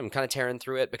 completion. I'm kind of tearing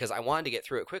through it because I wanted to get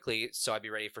through it quickly so I'd be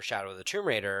ready for Shadow of the Tomb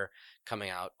Raider coming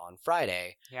out on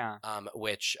Friday. Yeah.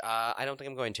 Which I don't think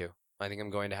I'm going to. I think I'm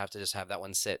going to have to just have that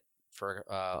one sit for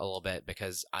a little bit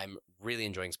because I'm really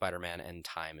enjoying Spider-Man and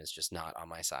time is just not on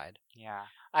my side. Yeah.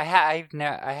 I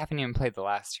haven't even played the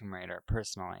last Tomb Raider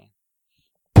personally.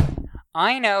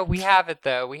 I know we have it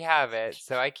though. We have it,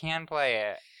 so I can play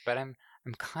it. But I'm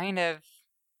kind of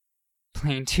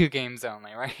playing 2 games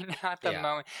only right now at the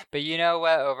moment. But you know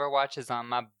what? Overwatch is on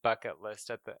my bucket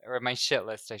list or my shit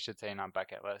list, I should say, not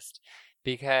bucket list,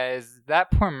 because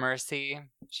that poor Mercy,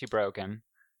 she broken.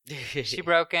 She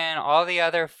broken. All the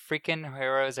other freaking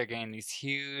heroes are getting these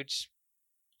huge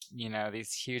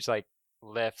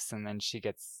lifts, and then she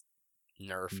gets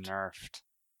nerfed,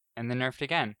 and then nerfed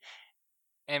again.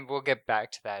 And we'll get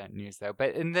back to that in news, though.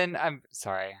 And then, I'm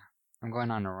sorry. I'm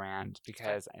going on a rant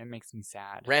because it makes me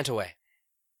sad. Rant away.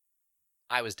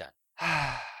 I was done.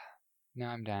 No,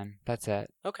 I'm done. That's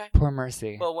it. Okay. Poor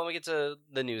Mercy. Well, when we get to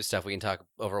the news stuff, we can talk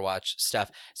Overwatch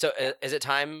stuff. So, is it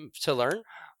time to learn?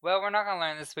 Well, we're not going to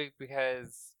learn this week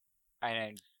because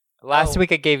last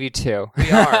week I gave you 2.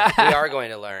 We are going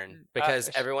to learn because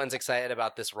everyone's excited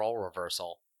about this role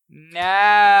reversal.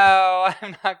 No,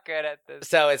 I'm not good at this.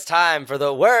 So it's time for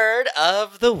the word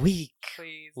of the week.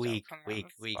 Please, week.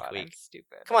 I'm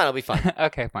stupid. Come on, it'll be fun.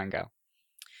 Okay, fine, go.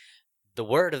 The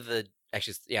word of the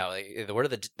word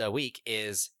of the week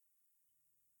is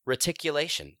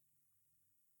reticulation.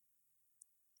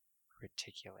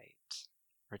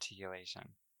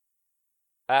 Reticulation.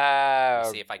 Oh,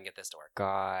 let's see if I can get this to work.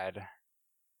 God.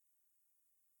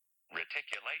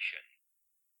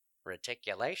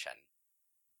 Reticulation.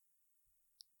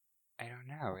 I don't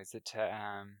know. Is it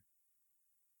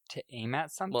to aim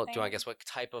at something? Well, do I guess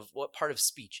what part of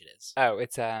speech it is? Oh,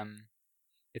 it's a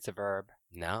verb.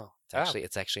 No,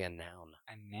 it's actually a noun.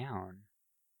 A noun.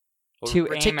 Well, to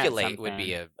reticulate would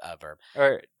be a verb.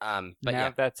 Or but no,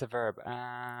 yeah, that's a verb.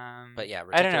 But yeah,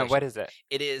 I don't know. What is it?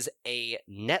 It is a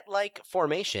net-like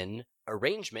formation,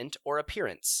 arrangement, or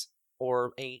appearance,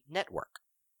 or a network.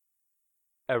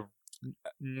 A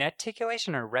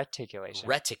neticulation or reticulation?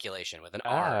 Reticulation with an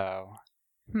R.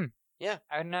 Oh. Yeah.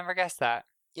 I would never guess that.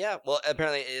 Yeah, well,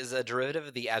 apparently it is a derivative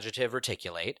of the adjective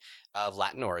reticulate, of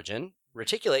Latin origin.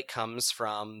 Reticulate comes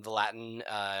from the Latin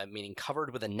meaning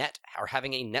covered with a net or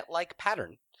having a net-like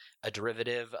pattern, a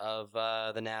derivative of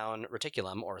the noun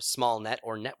reticulum, or small net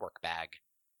or network bag.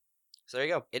 So there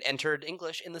you go. It entered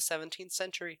English in the 17th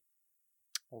century.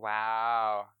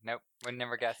 Wow. Nope. Would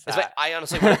never guess that. I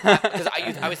honestly would have, because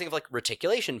I always think of like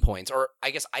reticulation points, or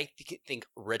I guess I think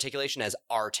reticulation as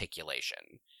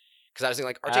articulation. Because I was thinking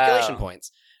like articulation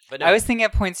points. But no. I was thinking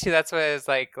of points too. That's what it was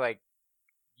like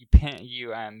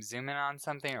you zoom in on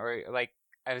something, or like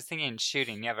I was thinking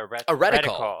shooting. You have a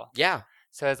reticle. Yeah.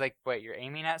 So I was like, what, you're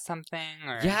aiming at something?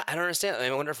 Or? Yeah, I don't understand.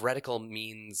 I wonder if reticle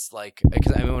means like,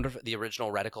 because I wonder if the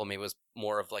original reticle maybe was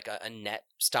more of like a net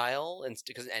style, and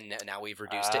now we've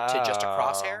reduced it to just a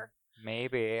crosshair.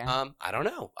 Maybe. I don't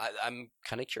know. I'm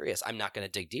kind of curious. I'm not going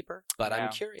to dig deeper, but I'm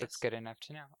curious. That's good enough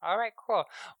to know. All right, cool.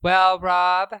 Well,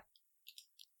 Rob,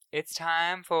 it's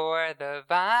time for the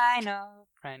Vinyl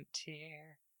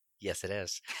Frontier. Yes, it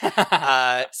is.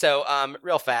 So,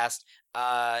 real fast,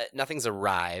 nothing's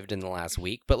arrived in the last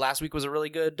week, but last week was a really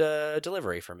good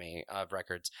delivery for me of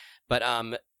records. But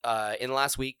in the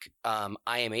last week,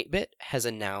 I Am 8-Bit has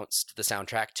announced the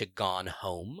soundtrack to Gone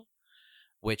Home,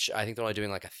 which I think they're only doing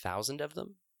like 1,000 of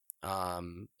them.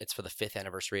 It's for the 5th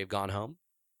anniversary of Gone Home.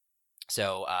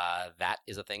 So that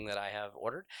is a thing that I have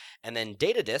ordered. And then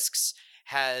Data Discs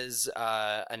has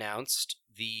announced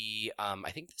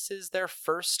I think this is their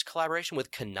first collaboration with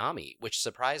Konami, which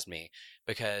surprised me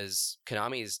because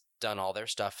Konami's done all their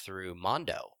stuff through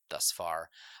Mondo thus far,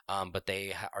 but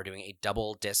they are doing a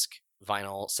double disc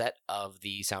vinyl set of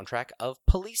the soundtrack of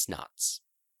Policenauts.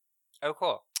 Oh,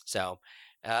 cool. So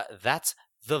that's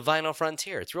the Vinyl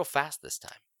Frontier. It's real fast this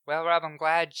time. Well, Rob, I'm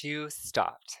glad you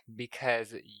stopped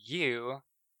because you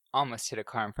almost hit a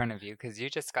car in front of you because you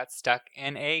just got stuck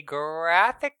in a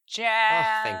graphic jam.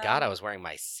 Oh, thank God I was wearing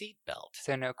my seatbelt.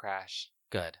 So no crash.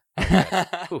 Good.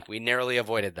 Ooh, we narrowly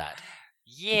avoided that.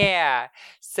 Yeah.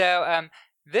 So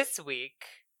this week,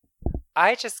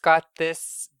 I just got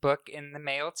this book in the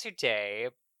mail today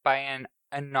by an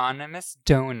anonymous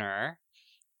donor.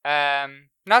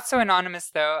 Not so anonymous,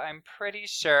 though. I'm pretty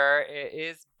sure it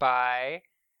is by...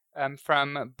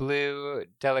 from Blue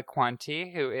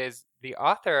Delaquanti, who is the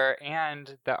author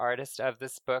and the artist of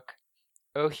this book,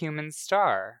 O Human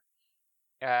Star.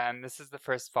 This is the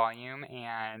first volume,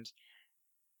 and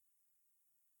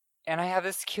I have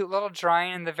this cute little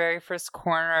drawing in the very first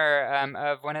corner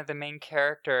of one of the main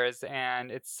characters, and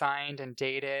it's signed and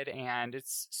dated, and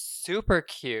it's super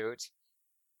cute.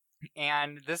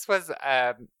 And this was...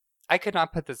 I could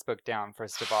not put this book down,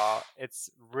 first of all. It's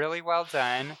really well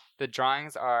done. The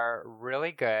drawings are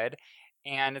really good,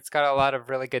 and it's got a lot of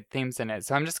really good themes in it.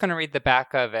 So I'm just going to read the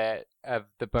back of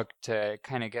the book to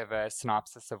kind of give a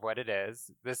synopsis of what it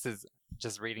is. This is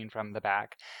just reading from the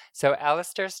back. So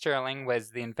Alistair Sterling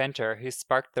was the inventor who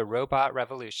sparked the robot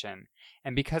revolution,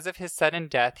 and because of his sudden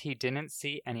death, he didn't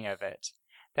see any of it.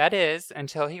 That is,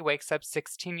 until he wakes up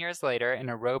 16 years later in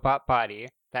a robot body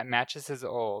that matches his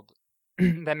old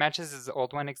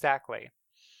one exactly,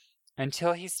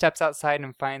 until he steps outside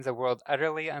and finds a world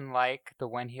utterly unlike the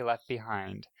one he left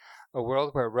behind, a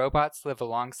world where robots live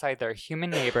alongside their human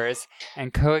neighbors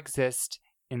and coexist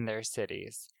in their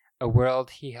cities, a world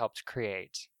he helped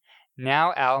create.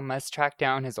 Now Al must track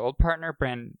down his old partner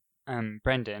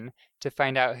Brendan to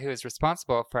find out who is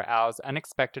responsible for Al's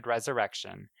unexpected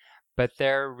resurrection, but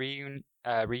their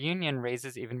reunion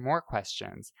raises even more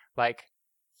questions, like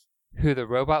who the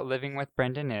robot living with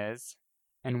Brendan is,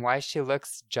 and why she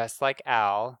looks just like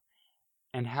Al,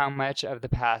 and how much of the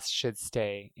past should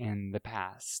stay in the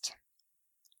past.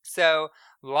 So,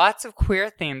 lots of queer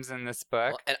themes in this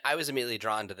book. Well, and I was immediately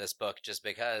drawn to this book just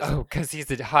because... Oh, because he's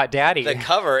a hot daddy. The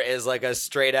cover is like a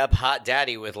straight-up hot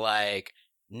daddy with, like,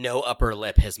 no upper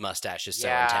lip. His mustache is so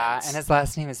intense. Yeah, and his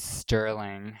last name is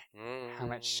Sterling. How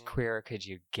much queerer could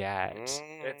you get?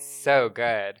 It's so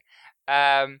good.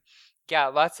 Yeah,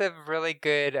 lots of really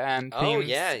good themes. Oh,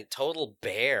 yeah, total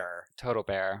bear. Total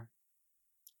bear.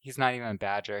 He's not even a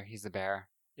badger. He's a bear.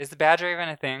 Is the badger even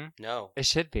a thing? No. It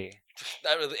should be.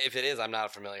 If it is, I'm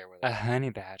not familiar with it. A honey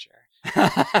badger.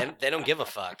 They don't give a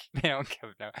fuck. They don't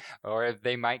give no, or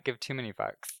they might give too many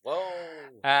fucks.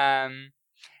 Whoa.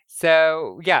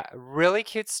 So yeah, really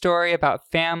cute story about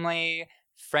family,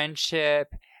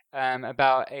 friendship,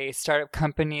 about a startup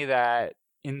company that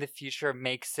in the future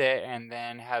makes it and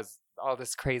then has all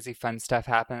this crazy fun stuff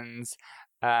happens.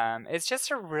 It's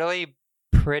just a really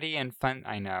pretty and fun.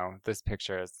 I know this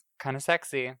picture is kind of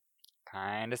sexy.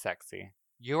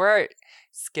 You are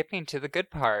skipping to the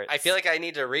good parts. I feel like I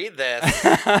need to read this.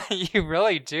 You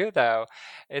really do, though.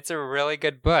 It's a really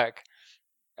good book.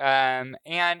 And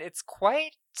it's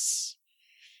quite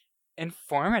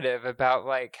informative about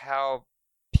like how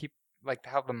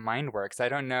how the mind works. I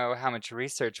don't know how much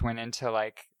research went into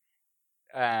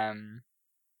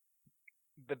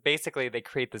basically they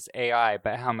create this AI,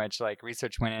 but how much like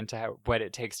research went into what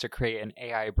it takes to create an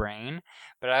AI brain.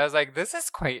 But I was like, this is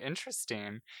quite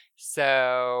interesting.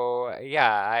 So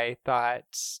yeah, I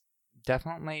thought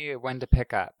definitely one to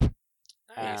pick up.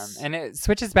 Nice. And it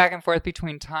switches back and forth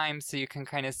between times, so you can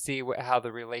kind of see how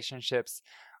the relationships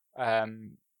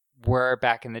were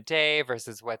back in the day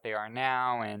versus what they are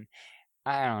now. And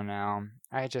I don't know.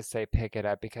 I just say pick it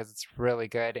up because it's really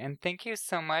good. And thank you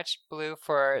so much, Blue,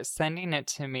 for sending it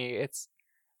to me. It's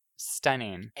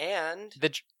stunning. And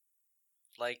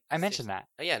I mentioned that.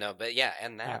 Oh, yeah, no, but yeah,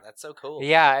 and that. Yeah. That's so cool.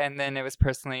 Yeah, and then it was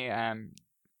personally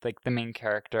like the main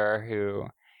character who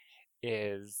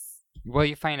is, well,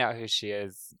 you find out who she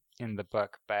is in the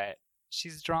book, but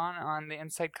she's drawn on the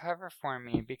inside cover for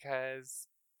me because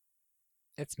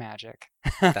it's magic.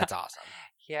 That's awesome.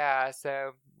 Yeah,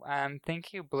 so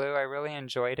thank you, Blue. I really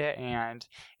enjoyed it, and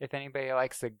if anybody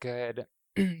likes a good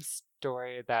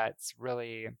story that's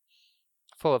really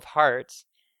full of heart,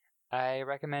 I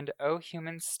recommend Oh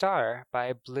Human Star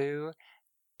by Blue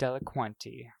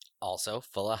Delaquanti. Also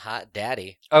full of hot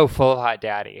daddy. Oh, full of hot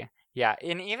daddy. Yeah,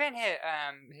 and even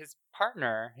his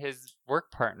partner, his work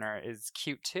partner, is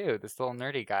cute too. This little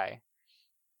nerdy guy.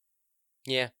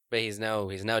 Yeah, but he's no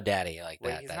daddy like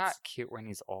that. He's not cute when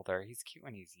he's older. He's cute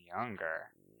when he's younger.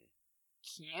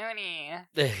 Cutie.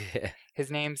 His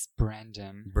name's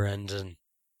Brendan. Brendan.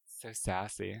 So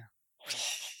sassy.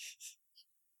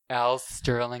 Al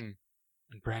Sterling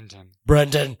and Brendan.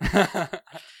 Brendan.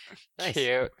 Nice.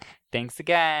 Cute. Thanks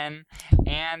again.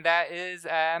 And that is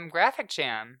Graphic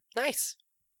Jam. Nice.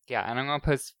 Yeah, and I'm going to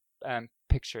post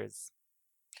pictures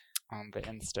on the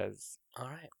Instas. All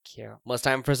right. Cute. Well, it's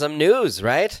time for some news,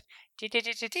 right? So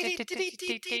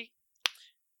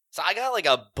I got like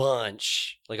a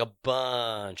bunch of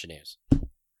news.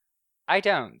 I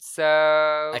don't,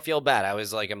 so... I feel bad. I'm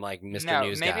like Mr.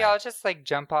 News guy. Maybe I'll just like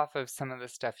jump off of some of the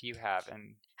stuff you have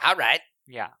and... All right.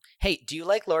 Yeah. Hey, do you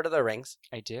like Lord of the Rings?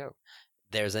 I do.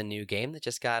 There's a new game that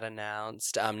just got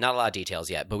announced. Not a lot of details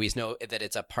yet, but we know that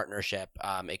it's a partnership.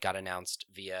 It got announced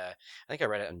via... I think I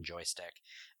read it on Joystick.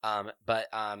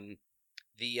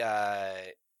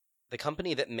 The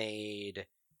company that made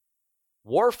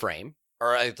Warframe,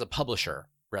 or the publisher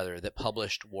rather that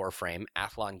published Warframe,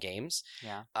 Athlon Games,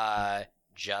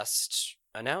 just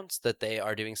announced that they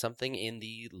are doing something in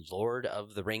the Lord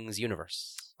of the Rings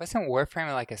universe. Wasn't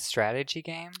Warframe like a strategy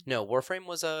game? No, Warframe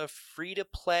was a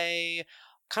free-to-play,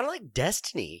 kind of like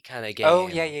Destiny kind of game. Oh,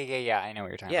 yeah. I know what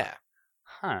you're talking about.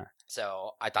 Huh.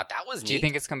 So I thought that was neat. Do you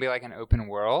think it's going to be like an open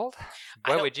world?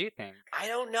 What would you think? I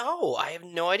don't know. I have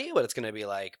no idea what it's going to be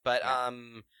like. But I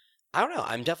don't know.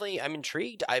 I'm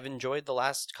intrigued. I've enjoyed the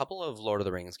last couple of Lord of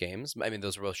the Rings games. I mean,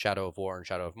 those were both Shadow of War and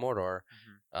Shadow of Mordor.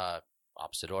 Mm-hmm.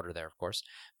 Opposite order there, of course.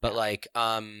 But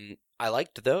I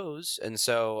liked those. And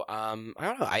so I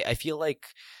don't know. I feel like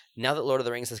now that Lord of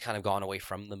the Rings has kind of gone away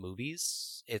from the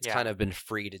movies, it's kind of been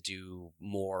free to do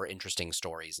more interesting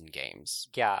stories in games.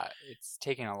 Yeah, it's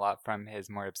taking a lot from his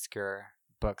more obscure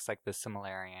books like The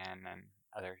Silmarillion and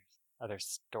other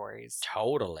stories.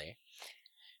 Totally.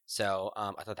 So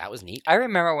I thought that was neat. I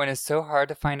remember when it's so hard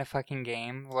to find a fucking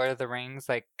game, Lord of the Rings,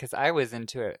 like, because I was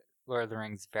into it, Lord of the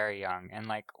Rings, very young. And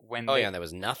like when there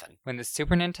was nothing. When the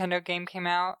Super Nintendo game came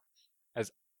out,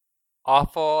 as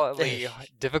awfully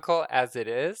difficult as it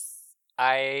is,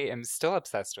 I am still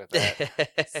obsessed with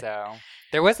it. So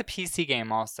there was a PC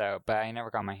game also, but I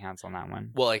never got my hands on that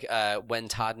one. Well, like when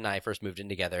Todd and I first moved in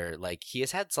together, like he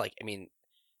has had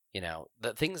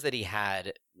the things that he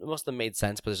had, most of them made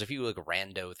sense, but there's a few like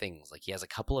rando things. Like he has a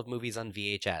couple of movies on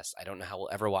VHS. I don't know how we'll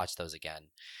ever watch those again.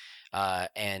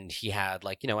 And he had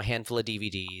a handful of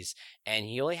DVDs, and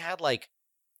he only had like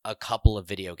a couple of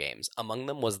video games. Among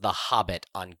them was The Hobbit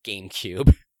on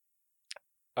GameCube.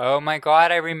 Oh my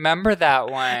god, I remember that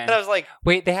one. And I was like,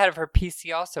 wait, they had it for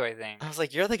PC also, I think. I was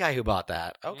like, you're the guy who bought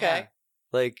that. Okay. Yeah.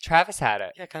 Like Travis had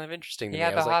it. Yeah, kind of interesting to me.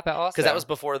 Yeah, The Hobbit also. Because that was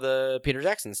before the Peter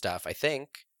Jackson stuff, I think.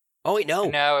 Oh wait,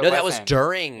 no, that was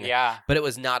during. Yeah, but it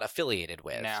was not affiliated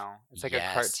with. No, it's like a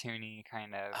cartoony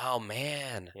kind of. Oh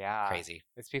man, yeah, crazy.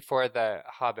 It's before the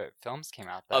Hobbit films came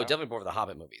out, though. Oh, definitely before the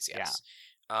Hobbit movies. Yes.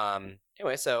 Yeah.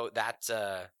 Anyway, so that's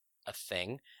a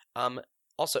thing.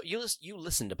 Also, you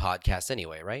listen to podcasts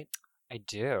anyway, right? I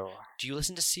do. Do you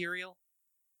listen to Serial?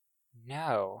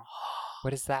 No.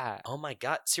 What is that? Oh my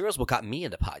god, Serial's what got me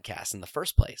into podcasts in the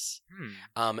first place.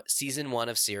 Season 1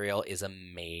 of Serial is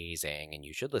amazing, and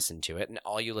you should listen to it. And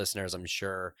all you listeners, I'm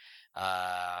sure,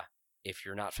 if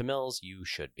you're not familiar, you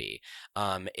should be.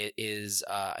 It is,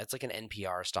 it's like an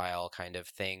NPR style kind of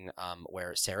thing,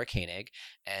 where Sarah Koenig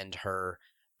and her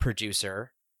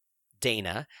producer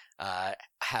Dana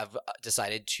have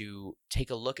decided to take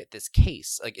a look at this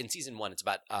case. Like in season 1, it's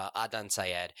about Adnan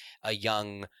Syed, a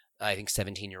young, I think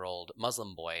 17-year-old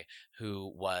Muslim boy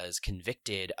who was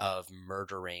convicted of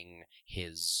murdering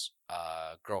his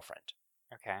girlfriend.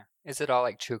 Okay. Is it all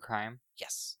like true crime?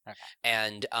 Yes. Okay.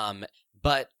 And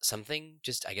but something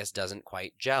just, I guess, doesn't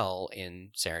quite gel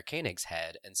in Sarah Koenig's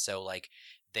head, and so like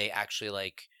they actually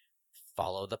like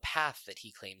follow the path that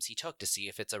he claims he took to see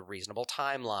if it's a reasonable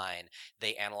timeline.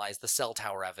 They analyze the cell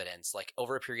tower evidence, like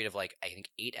over a period of like I think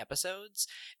 8 episodes.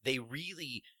 They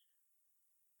really,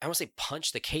 I don't want to say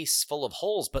punch the case full of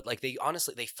holes, but like they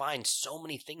find so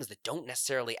many things that don't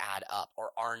necessarily add up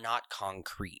or are not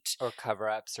concrete. Or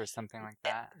cover-ups or something like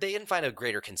that. They didn't find a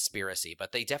greater conspiracy,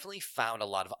 but they definitely found a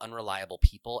lot of unreliable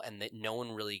people, and that no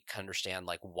one really can understand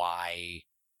like why,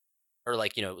 or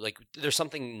like, you know, like there's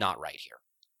something not right here.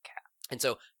 Okay. And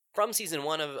so from season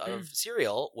 1 of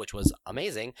Serial, which was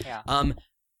amazing,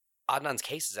 Adnan's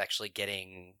case is actually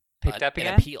getting picked up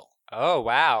again? An appeal. Oh,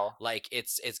 wow. Like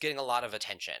it's getting a lot of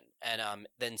attention. And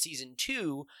then season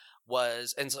 2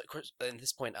 was, and so of course at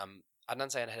this point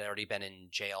Adnan Syed had already been in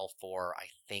jail for I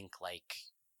think like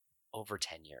over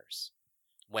 10 years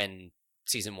when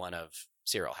season 1 of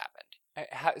Serial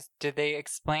happened. Did they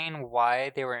explain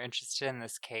why they were interested in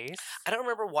this case? I don't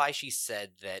remember why she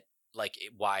said that, like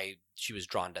why she was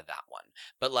drawn to that one.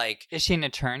 But like, is she an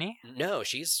attorney? No,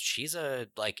 she's a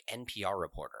like NPR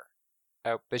reporter.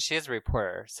 Oh, but she is a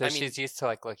reporter, so she's used to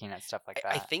like looking at stuff like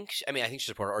that. I think she's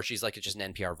a reporter, or she's like just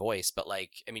an NPR voice. But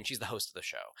like, I mean, she's the host of the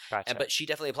show. Gotcha. But she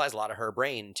definitely applies a lot of her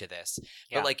brain to this.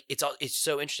 Yeah. But like, it's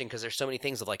so interesting because there's so many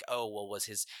things of like, oh, well,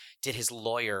 did his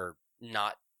lawyer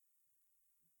not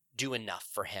do enough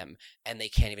for him, and they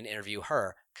can't even interview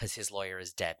her because his lawyer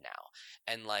is dead now,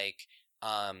 and like,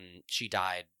 she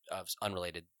died of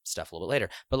unrelated stuff a little bit later.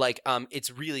 But like, it's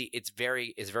very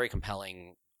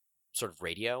compelling sort of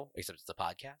radio, except it's a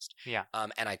podcast. Yeah.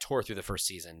 And I tore through the first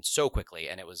season so quickly,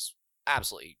 and it was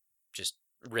absolutely just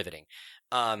riveting.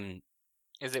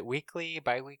 Is it weekly,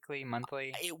 bi-weekly,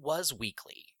 monthly? It was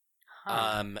weekly.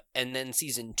 Huh. And then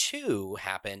season 2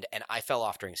 happened, and I fell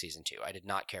off during season 2. I did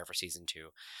not care for season 2.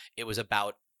 It was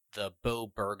about the Bo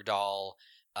Bergdahl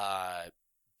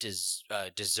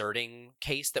deserting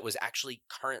case that was actually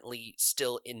currently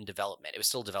still in development. It was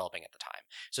still developing at the time.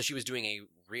 So she was doing a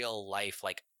real life,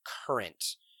 like,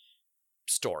 current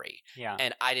story. Yeah.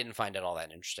 And I didn't find it all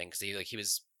that interesting because he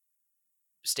was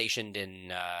stationed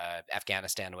in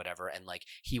Afghanistan or whatever, and like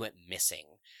he went missing,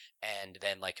 and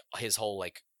then like his whole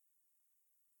like,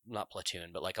 not platoon,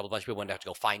 but like a bunch of people went out to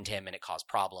go find him, and it caused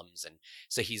problems, and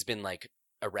so he's been like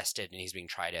arrested and he's being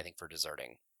tried, I think, for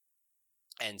deserting.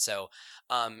 And so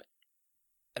and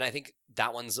I think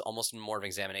that one's almost more of an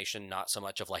examination, not so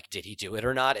much of like did he do it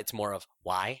or not, it's more of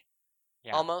why.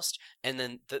 Yeah. Almost. And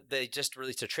then they just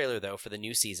released a trailer, though, for the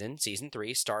new season. Season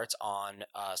 3 starts on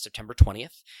September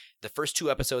 20th. The first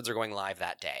 2 episodes are going live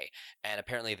that day. And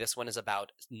apparently this one is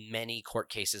about many court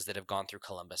cases that have gone through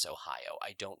Columbus, Ohio.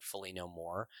 I don't fully know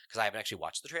more because I haven't actually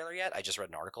watched the trailer yet. I just read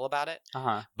an article about it.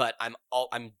 Uh-huh. But I'm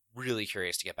really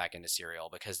curious to get back into Serial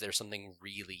because there's something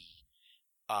really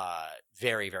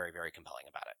very, very, very compelling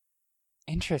about it.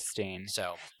 Interesting.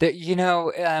 So,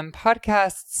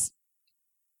 podcasts...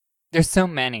 There's so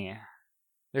many.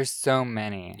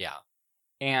 Yeah.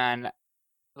 And,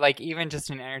 like, even just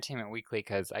in Entertainment Weekly,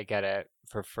 because I get it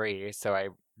for free, so I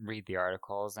read the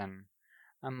articles, and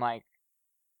I'm like...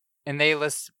 And they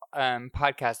list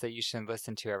podcasts that you should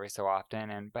listen to every so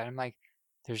often, but I'm like,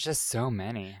 There's just so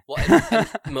many. Well,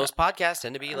 and most podcasts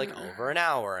tend to be like over an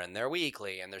hour, and they're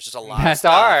weekly, and there's just a lot That's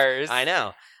of stuff. ours. I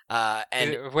know.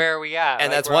 And where are we at? And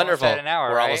like, that's we're wonderful. Almost at an hour,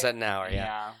 we're right? almost at an hour,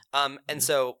 yeah. And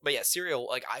so, but yeah, Serial,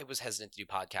 like I was hesitant to do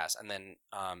podcasts, and then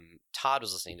Todd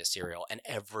was listening to Serial, and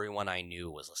everyone I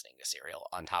knew was listening to Serial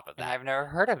on top of that. And I've never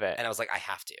heard of it. And I was like, I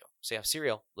have to. So yeah,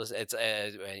 Serial. Listen, it's what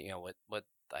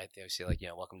I say, like,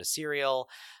 welcome to Serial,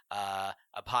 a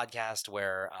podcast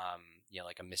where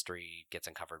like a mystery gets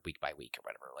uncovered week by week or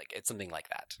whatever. Like it's something like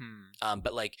that.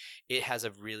 But like it has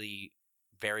a really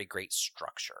very great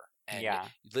structure. And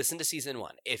listen to season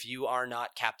 1. If you are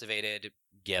not captivated,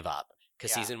 give up.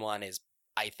 Because season 1 is,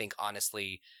 I think,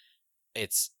 honestly,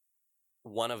 it's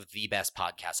one of the best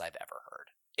podcasts I've ever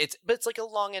heard. But it's like a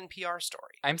long NPR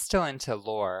story. I'm still into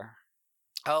Lore.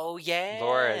 Oh, yeah.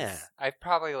 Lore's. I've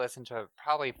probably listened to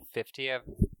 50 of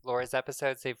Lore's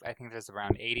episodes. I think there's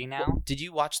around 80 now. Did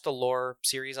you watch the Lore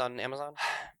series on Amazon?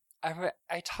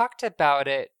 I talked about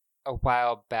it a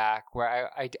while back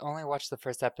where I only watched the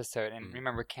first episode, and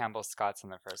remember Campbell Scott's in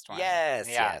the first one.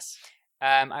 Yes.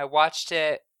 I watched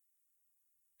it,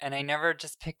 and I never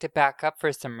just picked it back up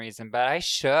for some reason, but I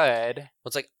should. Well,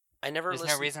 it's like There's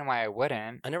no reason why I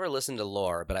wouldn't. I never listened to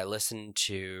Lore, but I listened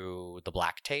to the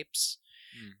Black Tapes,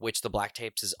 which the Black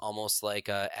Tapes is almost like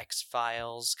a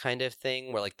X-Files kind of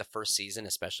thing, where like the first season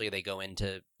especially, they go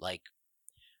into like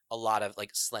a lot of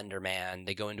like Slender Man.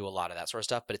 They go into a lot of that sort of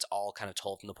stuff, but it's all kind of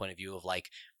told from the point of view of like,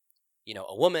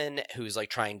 a woman who's like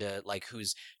trying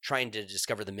to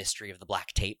discover the mystery of the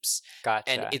Black Tapes. Gotcha.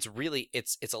 And it's really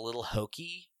it's a little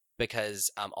hokey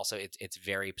because also it's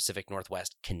very Pacific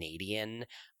Northwest Canadian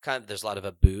kind of. There's a lot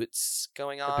of boots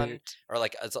going on, or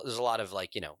like there's a lot of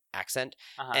like accent,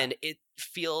 and it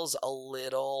feels a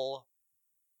little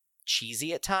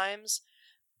cheesy at times.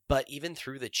 But even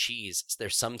through the cheese,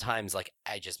 there's sometimes like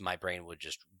my brain would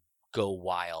just go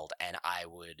wild, and I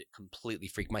would completely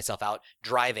freak myself out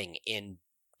driving in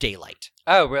daylight.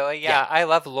 Oh, really? Yeah. I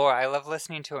love Lore. I love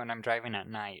listening to it when I'm driving at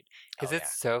night because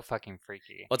it's so fucking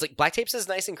freaky. Well, it's like Black Tapes is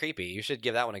nice and creepy. You should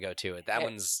give that one a go too. That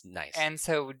one's nice. And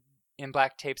so in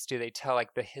Black Tapes, do they tell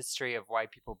like the history of why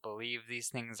people believe these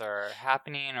things are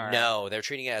happening? Or no, they're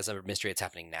treating it as a mystery that's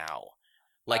happening now.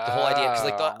 Like the whole idea, because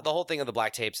like the whole thing of the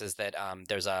Black Tapes is that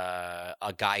there's a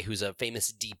guy who's a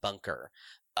famous debunker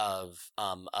of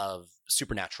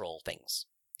supernatural things.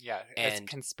 Yeah, and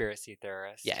it's conspiracy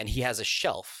theorist. Yeah, and he has a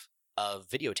shelf of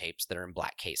videotapes that are in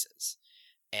black cases,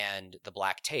 and the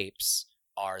Black Tapes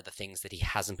are the things that he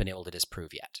hasn't been able to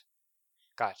disprove yet.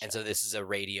 Gotcha. And so this is a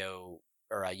radio,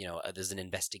 or there's an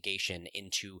investigation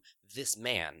into this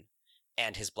man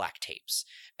and his Black Tapes,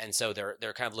 and so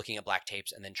they're kind of looking at Black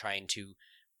Tapes and then trying to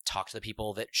talk to the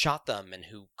people that shot them and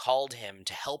who called him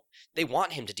to help. They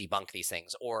want him to debunk these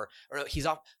things, or he's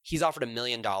offered $1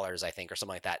 million, I think, or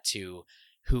something like that, to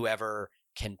whoever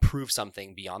can prove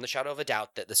something beyond the shadow of a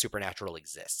doubt that the supernatural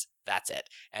exists. That's it.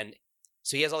 And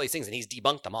so he has all these things, and he's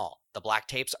debunked them all. The Black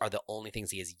Tapes are the only things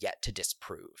he has yet to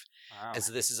disprove. Wow. And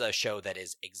so this is a show that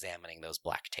is examining those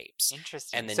Black Tapes.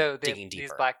 Interesting. And then digging deeper.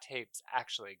 These Black Tapes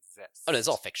actually exist. Oh, no, it's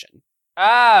all fiction.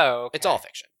 Oh, okay. It's all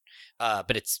fiction.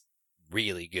 But it's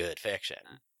really good fiction.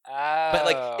 But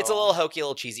like it's a little hokey, a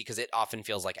little cheesy because it often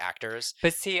feels like actors.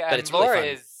 But see, Lore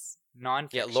is nonfiction.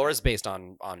 Yeah, Lore is based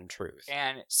on truth,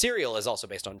 and Serial is also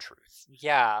based on truth.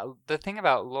 Yeah, the thing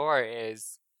about Lore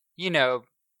is,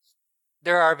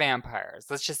 there are vampires.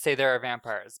 Let's just say there are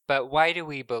vampires. But why do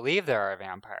we believe there are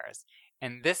vampires?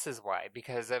 And this is why,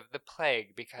 because of the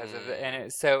plague, because of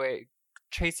so it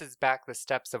traces back the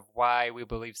steps of why we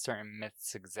believe certain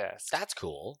myths exist. That's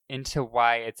cool. Into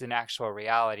why it's an actual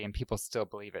reality and people still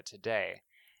believe it today.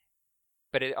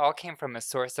 But it all came from a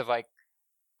source of like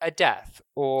a death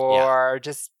or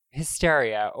just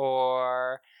hysteria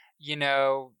or,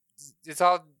 it's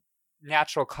all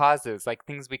natural causes, like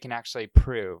things we can actually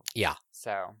prove. Yeah.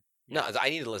 So. No, I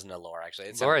need to listen to Lore,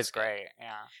 actually. Lore is great,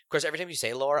 yeah. Of course, every time you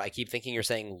say Lore, I keep thinking you're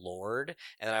saying Lord,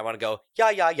 and then I want to go, yeah.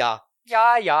 Yeah.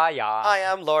 I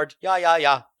am Lord.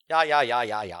 Yeah.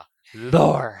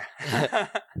 Lore.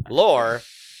 Lore.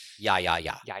 Yeah.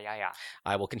 Yeah.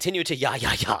 I will continue to yeah.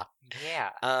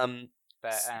 Yeah.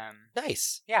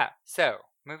 Nice. Yeah. So,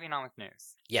 moving on with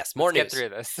news. Yes, more news. Let's get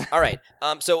through this. All right.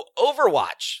 So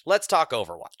Overwatch. Let's talk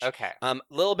Overwatch. Okay.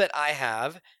 Little bit I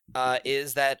have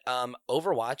is that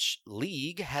Overwatch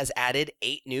League has added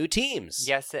 8 new teams.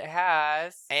 Yes, it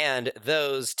has. And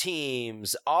those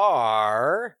teams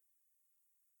are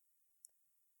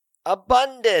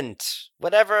Abundant.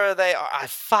 Whatever they are.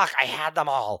 I had them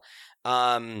all.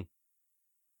 Damn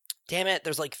it.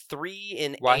 There's like 3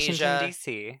 in Washington, Asia.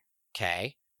 D.C.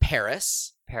 Okay.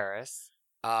 Paris.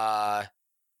 I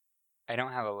I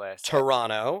don't have a list.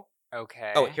 Toronto.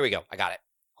 Okay. Oh, here we go. I got it.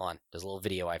 Hold on. There's a little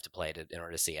video I have to play in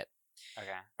order to see it. Okay.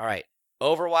 All right.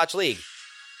 Overwatch League.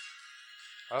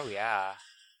 Oh, yeah.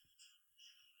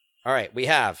 All right. We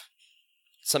have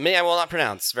something I will not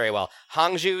pronounce very well.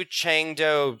 Hangzhou,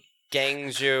 Chengdu,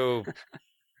 Guangzhou,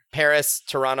 Paris,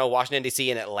 Toronto, Washington, D.C.,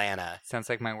 and Atlanta. Sounds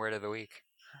like my word of the week.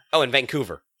 Oh, and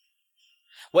Vancouver.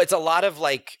 Well, it's a lot of,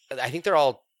 like, I think they're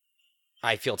all...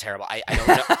 I feel terrible. I don't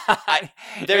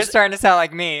know. They're starting to sound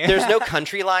like me. There's no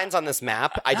country lines on this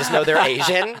map. I just know they're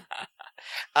Asian.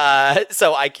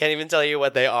 So I can't even tell you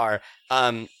what they are.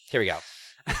 Here we go.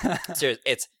 So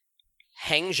it's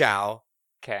Hangzhou,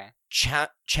 okay,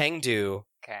 Chengdu,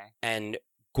 okay, and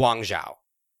Guangzhou.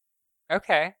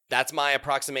 Okay. That's my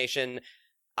approximation.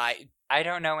 I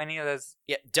don't know any of those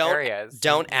areas.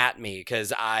 Don't at me,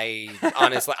 because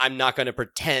honestly, I'm not going to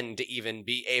pretend to even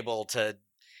be able to,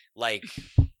 like,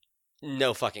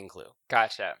 no fucking clue.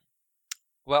 Gotcha.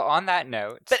 Well, on that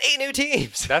note... But 8 new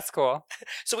teams! That's cool.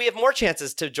 So we have more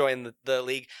chances to join the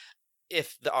league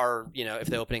if the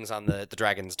openings on the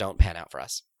Dragons don't pan out for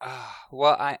us.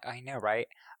 Well, I know, right?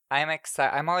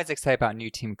 I'm always excited about new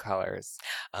team colors.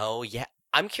 Oh, yeah.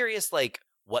 I'm curious, like,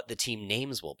 what the team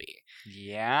names will be.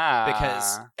 Yeah.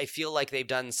 Because I feel like they've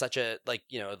done such a, like,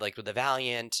 like with the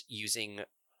Valiant using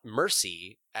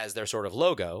Mercy as their sort of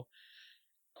logo.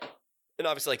 And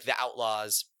obviously, like, the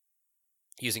Outlaws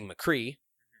using McCree.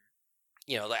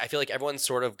 I feel like everyone's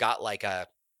sort of got, like,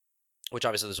 which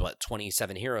obviously there's,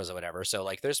 27 heroes or whatever. So,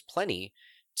 like, there's plenty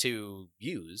to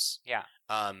use. Yeah.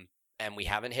 And we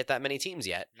haven't hit that many teams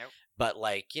yet. Nope. But,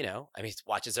 like,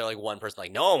 watch, is there, like, one person,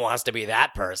 like, no one wants to be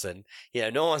that person. No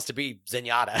one wants to be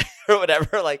Zenyatta or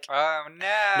whatever. Like, oh,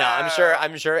 no. No,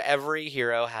 I'm sure every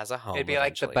hero has a home. It'd be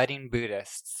eventually. like the budding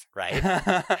Buddhists. Right?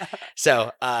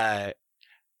 So,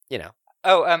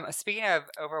 Oh, speaking of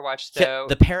Overwatch, though...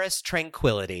 The Paris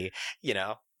Tranquility,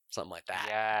 something like that.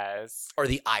 Yes. Or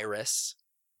the Iris.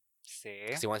 See?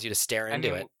 Because he wants you to stare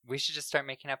into it. We should just start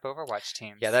making up Overwatch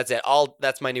teams. Yeah, that's it.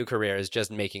 That's my new career, is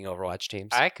just making Overwatch teams.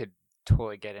 I could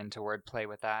totally get into wordplay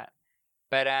with that.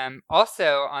 But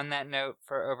also, on that note,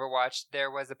 for Overwatch, there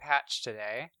was a patch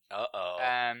today. Uh-oh.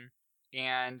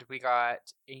 And we got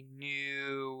a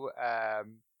new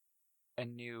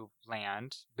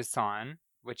land, Busan,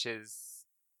 which is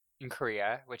in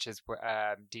Korea, which is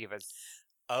Diva's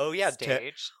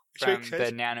stage from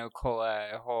the Nano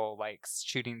Cola whole, like,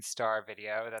 shooting star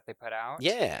video that they put out.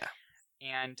 Yeah.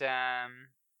 And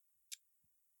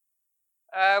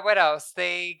what else?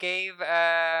 They gave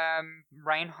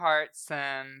Reinhardt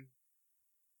some.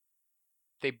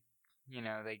 They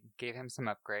gave him some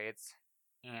upgrades,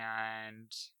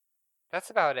 and that's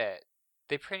about it.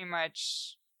 They pretty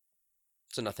much.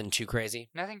 So nothing too crazy?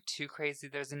 Nothing too crazy.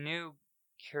 There's a new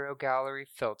hero gallery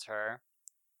filter.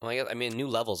 Well, I mean, new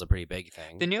level's a pretty big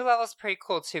thing. The new level's pretty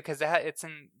cool, too, because it's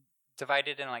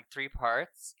divided in, like, 3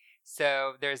 parts.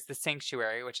 So there's the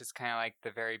sanctuary, which is kind of like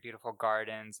the very beautiful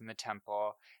gardens and the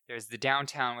temple. There's the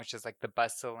downtown, which is like the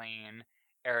bustling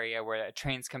area where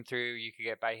trains come through. You could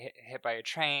get hit by a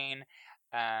train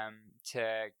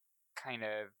to kind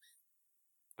of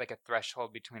like a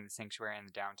threshold between the sanctuary and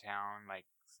the downtown, like.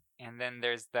 And then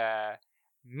there's the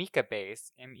Mika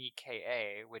base,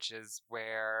 Meka, which is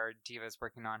where Diva's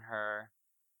working on her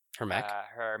mech?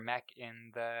 Her mech in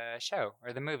the show,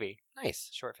 or the movie. Nice.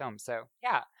 Short film. So,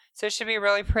 yeah. So it should be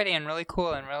really pretty and really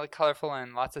cool and really colorful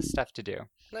and lots of stuff to do.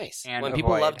 Nice. And when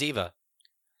people love Diva.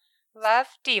 Love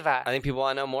Diva. I think people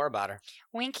want to know more about her.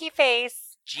 Winky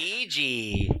face.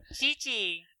 Gigi.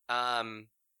 Gigi.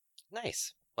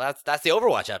 Nice. Well, that's the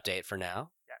Overwatch update for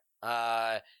now.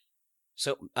 Yeah.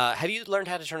 So, have you learned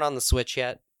how to turn on the Switch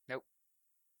yet? Nope.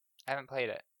 I haven't played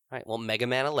it. All right. Well, Mega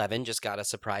Man 11 just got a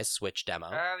surprise Switch demo.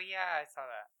 Oh, yeah. I saw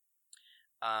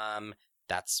that.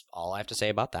 That's all I have to say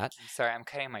about that. I'm sorry. I'm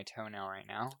cutting my toenail right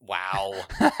now. Wow.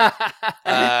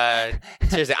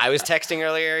 Seriously, I was texting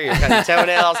earlier. You're cutting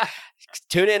toenails.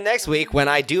 Tune in next week when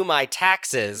I do my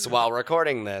taxes while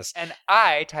recording this. And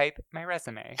I type my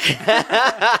resume.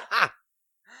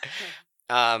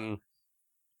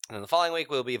 And then the following week,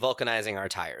 we'll be vulcanizing our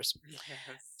tires. Yes.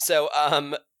 So,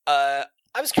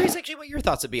 I was curious actually what your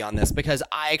thoughts would be on this, because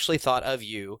I actually thought of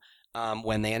you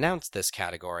when they announced this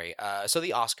category. So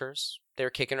the Oscars, they're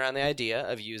kicking around the idea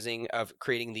of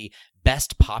creating the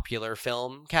Best Popular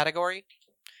Film category,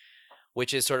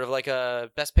 which is sort of like a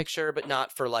Best Picture, but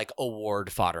not for like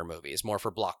award fodder movies, more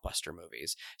for blockbuster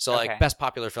movies. So like Best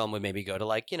Popular Film would maybe go to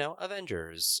like,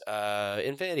 Avengers,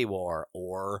 Infinity War,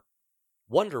 or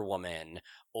Wonder Woman,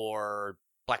 or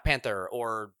Black Panther,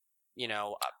 or,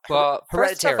 well, Hereditary.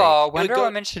 First of all, Wonder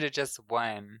Woman should have just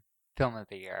won film of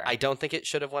the year. I don't think it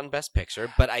should have won Best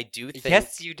Picture, but I do think...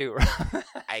 Yes, you do.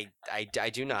 I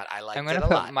do not. I liked it a lot. I'm going to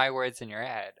put my words in your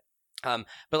head. But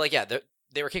like, yeah,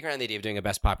 they were kicking around the idea of doing a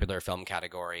Best Popular Film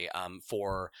category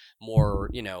for more,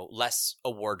 less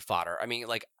award fodder. I mean,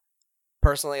 like,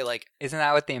 personally, like... Isn't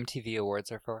that what the MTV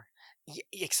Awards are for?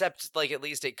 Except, like, at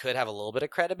least it could have a little bit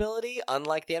of credibility,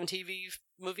 unlike the MTV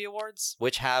Movie Awards,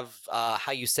 which have,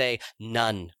 how you say,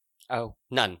 none. Oh.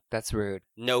 None. That's rude.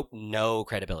 Nope, no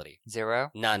credibility. Zero?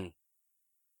 None.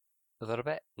 A little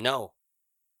bit? No.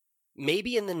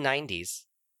 Maybe in the 90s.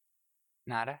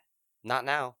 Nada? Not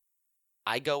now.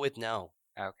 I go with no.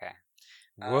 Okay.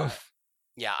 Woof.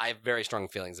 Yeah, I have very strong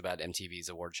feelings about MTV's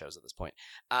award shows at this point.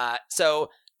 Yeah,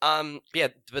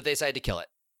 but they decided to kill it.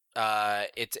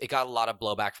 It got a lot of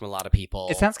blowback from a lot of people.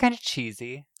 It sounds kind of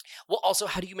cheesy. Well, also,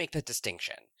 how do you make that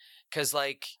distinction? Because,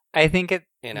 like... I think it...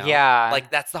 Yeah.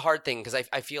 Like, that's the hard thing, because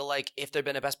I feel like if there'd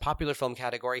been a Best Popular Film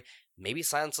category, maybe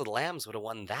Silence of the Lambs would have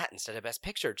won that instead of Best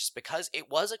Picture, just because it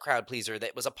was a crowd pleaser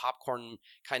that was a popcorn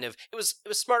kind of... It was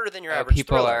smarter than your average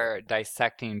people thriller. Are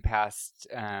dissecting past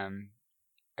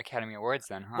Academy Awards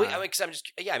then, huh? Wait, I mean, because I'm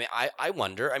just... Yeah, I mean, I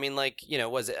wonder. I mean, like,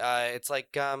 was it... it's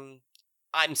like...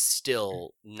 I'm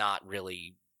still not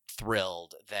really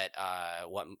thrilled that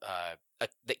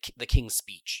The King's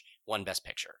Speech won Best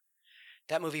Picture.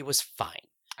 That movie was fine.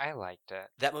 I liked it.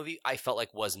 That movie, I felt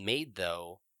like, was made,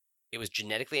 though. It was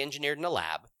genetically engineered in a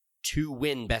lab to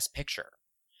win Best Picture.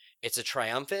 It's a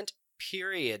triumphant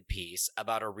period piece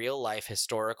about a real-life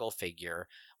historical figure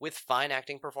with fine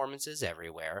acting performances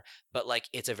everywhere, but, like,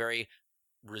 it's a very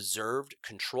reserved,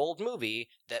 controlled movie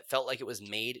that felt like it was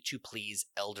made to please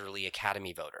elderly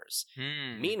Academy voters.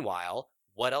 Meanwhile,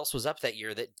 what else was up that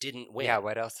year that didn't win? Yeah,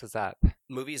 what else was up?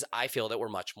 Movies I feel that were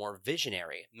much more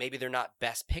visionary. Maybe they're not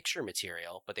Best Picture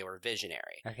material, but they were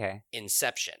visionary. Okay.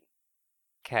 Inception.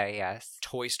 Okay, yes.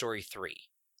 Toy Story 3.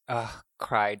 Ugh,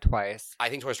 cried twice. I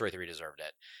think Toy Story 3 deserved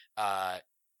it.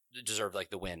 Deserved, like,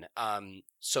 the win.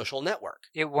 Social Network.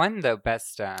 It won, though,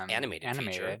 Best animated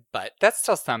feature, but... That's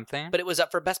still something. But it was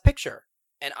up for Best Picture,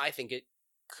 and I think it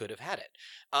could have had it.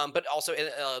 But also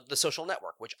The Social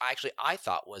Network, which I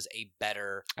thought was a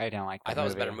better... I don't like that I thought it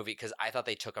was a better movie, because I thought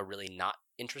they took a really not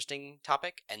interesting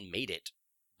topic and made it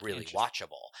really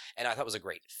watchable. And I thought it was a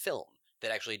great film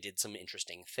that actually did some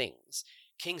interesting things.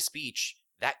 King's Speech,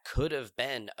 that could have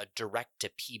been a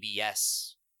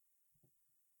direct-to-PBS...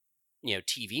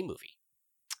 TV movie.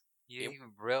 You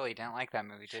really didn't like that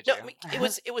movie, did you? No, I mean, it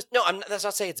was. No, that's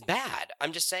not saying it's bad.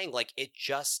 I'm just saying, like, it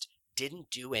just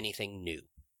didn't do anything new.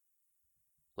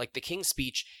 Like, The King's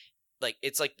Speech, like,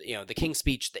 it's like, The King's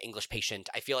Speech, The English Patient.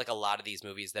 I feel like a lot of these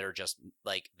movies that are just,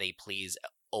 like, they please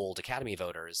old Academy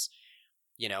voters,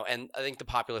 and I think the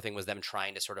popular thing was them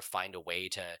trying to sort of find a way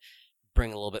to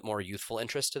bring a little bit more youthful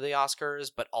interest to the Oscars,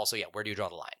 but also, where do you draw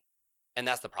the line? And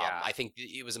that's the problem. Yeah. I think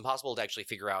it was impossible to actually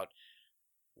figure out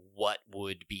what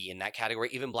would be in that category.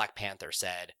 Even Black Panther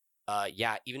said,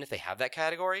 even if they have that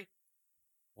category,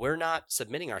 we're not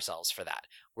submitting ourselves for that.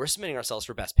 We're submitting ourselves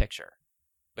for Best Picture,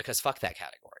 because fuck that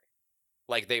category.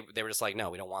 Like, they were just like, no,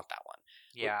 we don't want that one.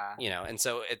 Yeah. And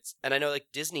so and I know, like,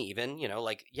 Disney even,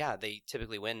 they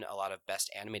typically win a lot of Best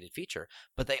Animated Feature,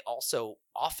 but they also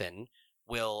often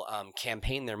will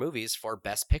campaign their movies for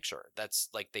Best Picture. That's,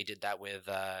 like, they did that with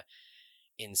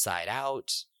Inside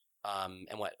Out, and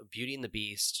Beauty and the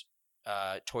Beast,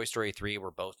 Toy Story 3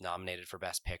 were both nominated for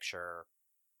Best Picture.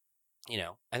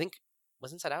 I think,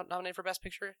 was Inside Out nominated for Best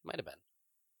Picture? It might have been.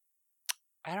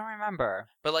 I don't remember.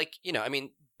 But, like,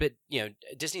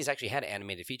 Disney's actually had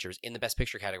animated features in the Best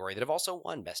Picture category that have also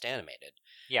won Best Animated.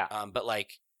 Yeah. But,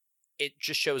 like, it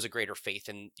just shows a greater faith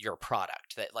in your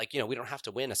product that, like, we don't have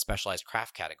to win a specialized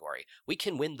craft category. We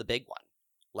can win the big one.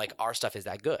 Like, our stuff is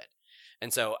that good.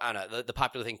 And so, I don't know, the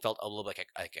popular thing felt a little bit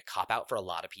like a cop-out for a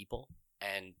lot of people,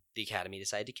 and the Academy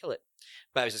decided to kill it.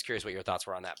 But I was just curious what your thoughts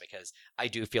were on that, because I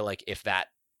do feel like if that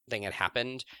thing had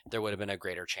happened, there would have been a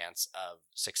greater chance of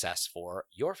success for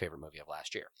your favorite movie of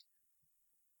last year.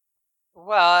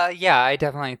 Well, yeah, I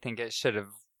definitely think it should have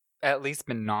at least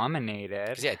been nominated.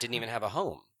 Because, it didn't even have a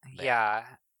home there.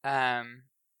 Yeah.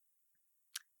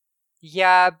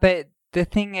 Yeah, but the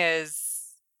thing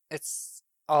is, it's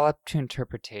all up to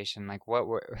interpretation. Like,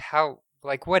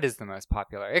 what is the most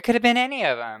popular? It could have been any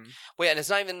of them. Well, yeah, and it's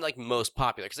not even, like, most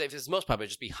popular, because if it's most popular,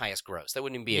 it'd just be highest gross. That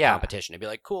wouldn't even be a competition. It'd be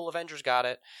like, cool, Avengers got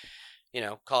it.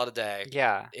 Call it a day.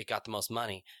 Yeah. It got the most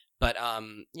money. But,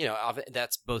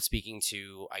 that's both speaking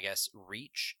to, I guess,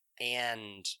 reach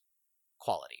and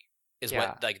quality is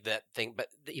what, like, that thing. But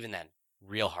even then,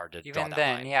 real hard to draw that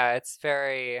line. Yeah, it's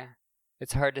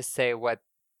hard to say what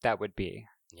that would be.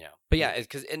 But yeah,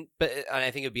 and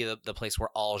I think it'd be the place where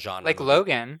all genre like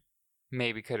Logan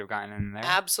maybe could have gotten in there.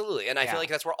 Absolutely, and I feel like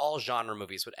that's where all genre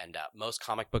movies would end up. Most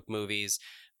comic book movies,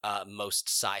 most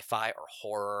sci-fi or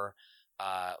horror.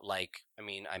 I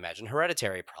imagine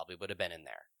Hereditary probably would have been in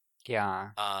there. Yeah.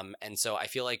 And so I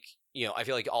feel like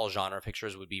all genre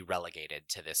pictures would be relegated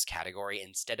to this category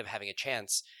instead of having a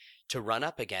chance to run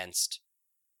up against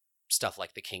stuff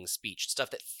like The King's Speech, stuff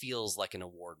that feels like an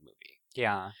award movie.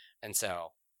 Yeah. And so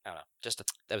I don't know.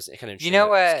 That was kind of interesting. You know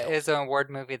what is an award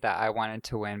movie that I wanted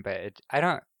to win, but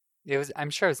I'm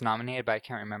sure it was nominated, but I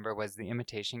can't remember. Was The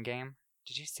Imitation Game?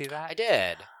 Did you see that? I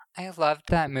did. I loved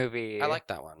that movie. I liked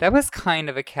that one. That was kind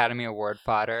of Academy Award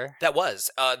fodder. That was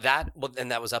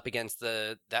and that was up against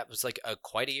that was like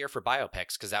quite a year for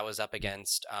biopics because that was up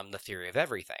against The Theory of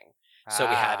Everything. So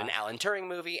we had an Alan Turing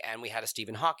movie and we had a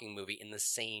Stephen Hawking movie in the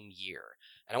same year.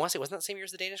 And I want to say, wasn't that the same year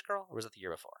as The Danish Girl, or was it the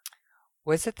year before?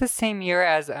 Was it the same year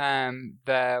as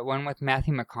the one with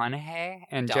Matthew McConaughey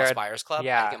and Dallas Buyers Club?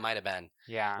 Yeah, I think it might have been.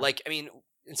 Yeah,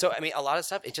 a lot of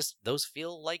stuff. Those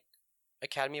feel like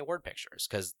Academy Award pictures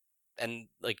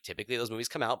typically those movies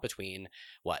come out between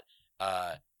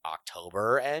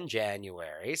October and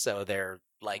January, so they're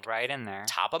like right in there,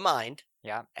 top of mind.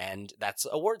 Yeah, and that's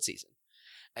award season,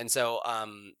 and so I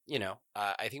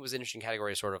think it was an interesting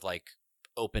category to sort of like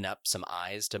open up some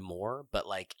eyes to more, but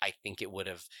like I think it would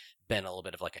have been a little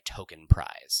bit of like a token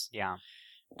prize. Yeah.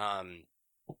 But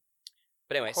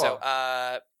anyway, cool.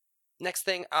 So next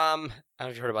thing, I don't know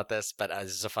if you heard about this, but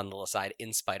this is a fun little aside.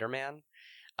 In Spider-Man,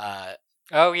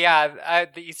 oh yeah,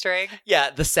 the Easter egg. Yeah,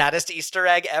 the saddest Easter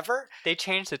egg ever. They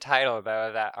changed the title though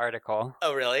of that article.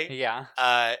 Oh really? Yeah.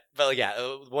 But yeah,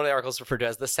 one of the articles referred to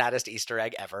as the saddest Easter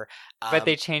egg ever. But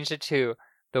they changed it to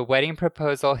the wedding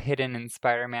proposal hidden in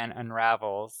Spider-Man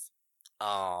Unravels.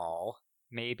 Oh.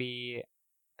 Maybe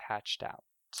patched out.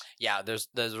 Yeah, there's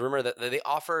a rumor that they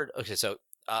offered. Okay, so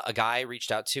a guy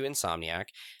reached out to Insomniac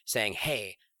saying,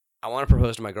 "Hey, I want to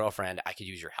propose to my girlfriend. I could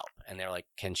use your help." And they're like,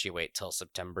 "Can she wait till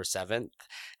September 7th?"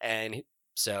 And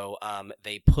so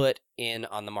they put in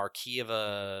on the marquee of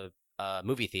a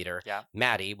movie theater,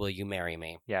 "Maddie, will you marry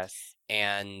me?" Yes.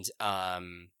 And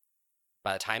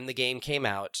by the time the game came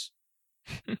out,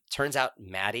 turns out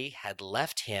Maddie had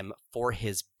left him for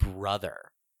his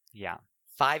brother. Yeah.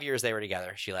 5 years they were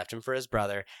together. She left him for his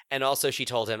brother. And also she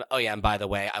told him, "Oh yeah, and by the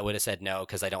way, I would have said no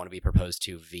because I don't want to be proposed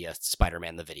to via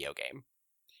Spider-Man the video game."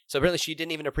 So apparently she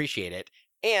didn't even appreciate it.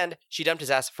 And she dumped his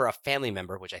ass for a family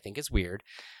member, which I think is weird.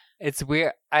 It's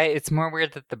weird. It's more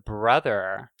weird that the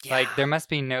brother, like, there must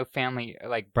be no family,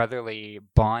 like, brotherly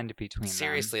bond between them.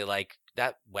 Seriously, like,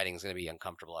 that wedding's going to be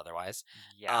uncomfortable otherwise.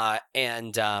 Yeah.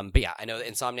 But yeah, I know that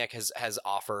Insomniac has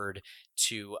offered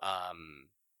to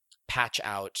patch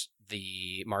out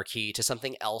the marquee to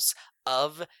something else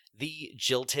of the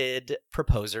jilted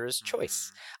proposer's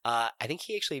choice. I think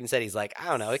he actually even said, he's like, I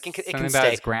don't know, it can Something stay.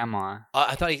 About his grandma.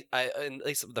 I thought at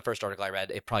least the first article I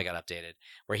read, it probably got updated,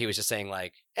 where he was just saying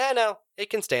like, no, it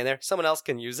can stay in there. Someone else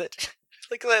can use it.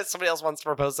 Like somebody else wants to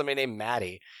propose somebody named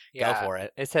Maddie. Go for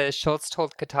it. It says Schultz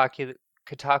told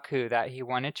Kotaku that he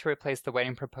wanted to replace the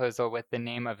wedding proposal with the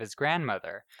name of his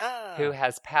grandmother, who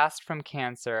has passed from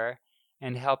cancer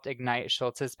and helped ignite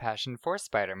Schultz's passion for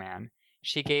Spider-Man.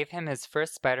 She gave him his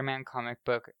first Spider-Man comic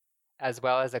book, as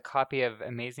well as a copy of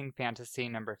Amazing Fantasy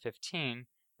number 15,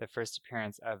 the first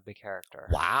appearance of the character.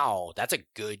 Wow, that's a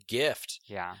good gift.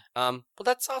 Yeah. Well,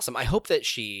 that's awesome. I hope that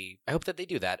they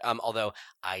do that. Although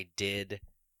I did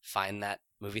find that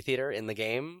movie theater in the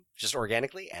game just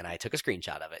organically, and I took a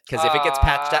screenshot of it because if it gets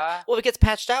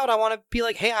patched out, I want to be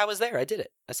like, hey, I was there, I did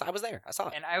it, I was there, I saw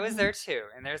it, and I was there too.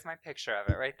 And there's my picture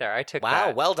of it right there. I took. Wow,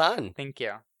 that. Well done. Thank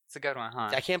you. It's a good one,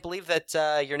 huh? I can't believe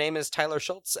that your name is Tyler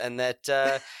Schultz and that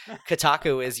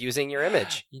Kotaku is using your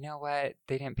image. You know what?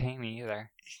 They didn't pay me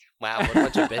either. Wow, what a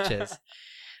bunch of bitches.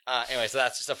 Anyway, so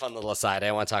that's just a fun little aside. I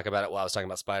didn't want to talk about it while I was talking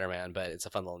about Spider-Man, but it's a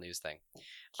fun little news thing.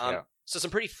 So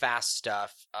some pretty fast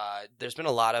stuff. There's been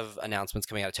a lot of announcements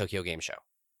coming out of Tokyo Game Show.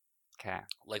 Okay.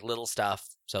 Like little stuff,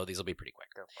 so these will be pretty quick.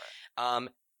 Go for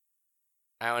it.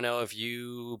 I don't know if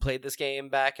you played this game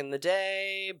back in the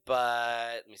day,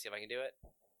 but let me see if I can do it.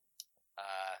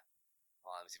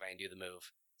 Hold on, let me see if I can do the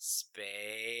move.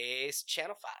 Space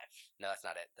Channel 5. No, that's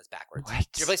not it. That's backwards. What?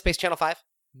 Did you play Space Channel 5?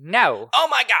 No. Oh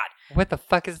my god! What the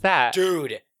fuck is that?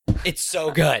 Dude, it's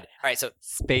so good. All right, so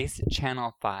Space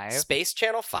Channel 5? Space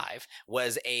Channel 5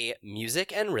 was a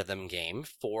music and rhythm game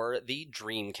for the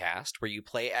Dreamcast where you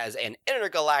play as an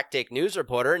intergalactic news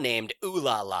reporter named Ooh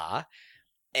La La,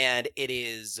 and it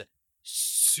is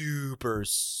super,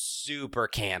 super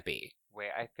campy. Wait,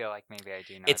 I feel like maybe I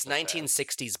do know. It's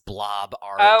 1960s blob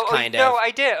art, kind of. No,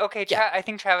 I did. Okay, I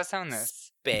think Travis owned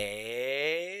this.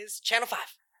 Space Channel 5.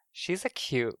 She's a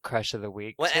cute crush of the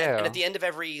week, too. And at the end of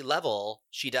every level,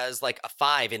 she does, like, a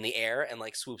 5 in the air and,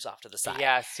 like, swoops off to the side.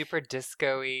 Yeah, super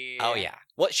disco-y. Oh, yeah.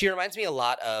 Well, she reminds me a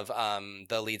lot of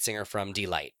the lead singer from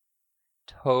Delight.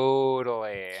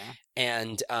 Totally.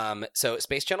 And so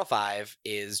Space Channel 5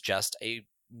 is just a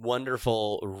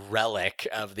wonderful relic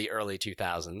of the early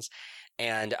 2000s.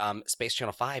 And Space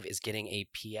Channel 5 is getting a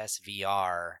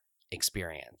PSVR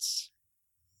experience.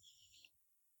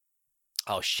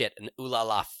 Oh, shit. An Ooh La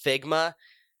La Figma.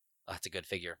 Oh, that's a good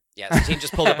figure. Yeah, the team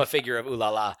just pulled up a figure of Ooh La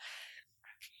La.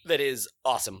 That is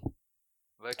awesome.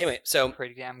 Anyway, so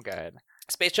pretty damn good.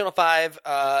 Space Channel 5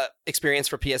 experience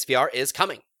for PSVR is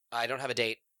coming. I don't have a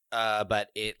date, but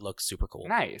it looks super cool.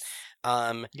 Nice.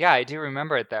 Yeah, I do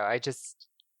remember it, though. I just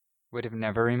would have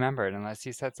never remembered unless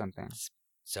you said something.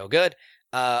 So good.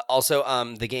 Also,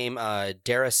 the game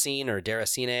Deracine or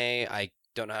Deracine, I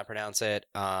don't know how to pronounce it.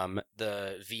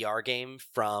 The VR game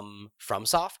from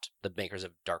FromSoft, the makers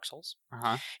of Dark Souls,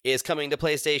 is coming to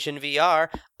PlayStation VR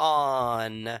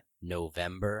on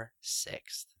November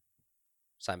 6th.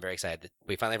 So I'm very excited that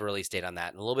we finally have a release date on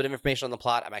that. And a little bit of information on the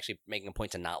plot. I'm actually making a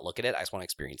point to not look at it. I just want to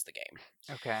experience the game.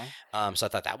 Okay. So I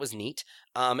thought that was neat.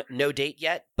 No date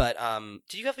yet, but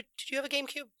did you have a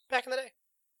GameCube back in the day?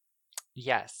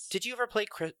 Yes. Did you ever play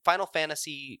Final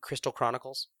Fantasy Crystal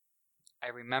Chronicles? I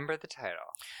remember the title.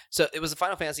 So it was a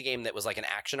Final Fantasy game that was like an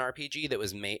action RPG that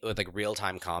was made with like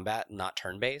real-time combat, not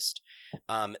turn-based.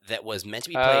 That was meant to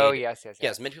be played. Oh, yes. Yeah, it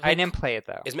was meant to be played, I didn't play it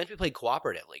though. It was meant to be played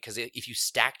cooperatively because if you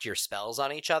stacked your spells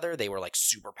on each other, they were like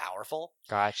super powerful.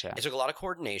 Gotcha. It took a lot of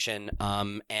coordination.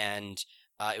 And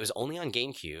it was only on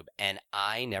GameCube, and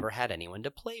I never had anyone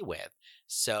to play with.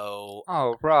 So,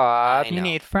 Rob, you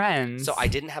need friends. So I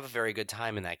didn't have a very good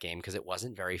time in that game because it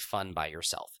wasn't very fun by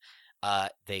yourself.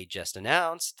 They just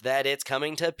announced that it's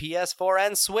coming to PS4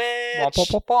 and Switch.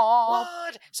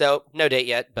 What? So no date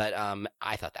yet, but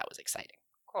I thought that was exciting.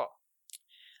 Cool.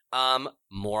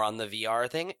 More on the VR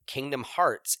thing. Kingdom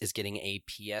Hearts is getting a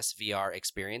PSVR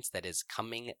experience that is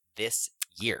coming this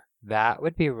year. That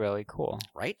would be really cool,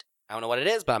 right? I don't know what it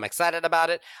is, but I'm excited about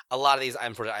it. A lot of these,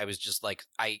 I was just like,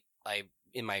 I've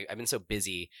been so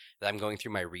busy that I'm going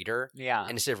through my reader. Yeah.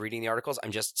 And instead of reading the articles,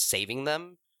 I'm just saving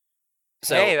them.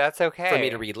 So hey, that's okay. For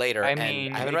me to read later. I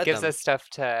mean, it gives us stuff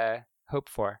to hope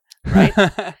for. Right?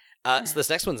 So this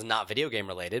next one's not video game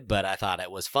related, but I thought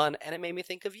it was fun, and it made me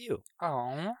think of you.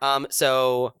 Oh.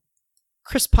 So,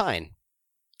 Chris Pine.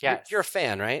 Yes. You're a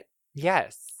fan, right?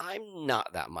 Yes. I'm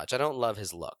not that much. I don't love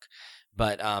his look.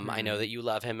 But I know that you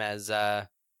love him as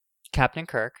Captain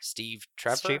Kirk. Steve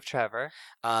Trevor. Steve Trevor.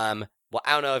 Well,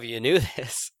 I don't know if you knew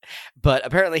this, but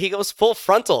apparently he goes full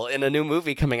frontal in a new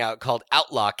movie coming out called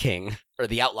Outlaw King, or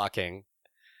The Outlaw King.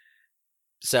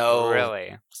 So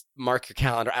really, mark your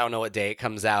calendar. I don't know what day it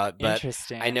comes out, but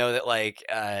interesting. I know that like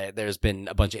there's been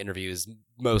a bunch of interviews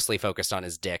mostly focused on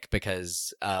his dick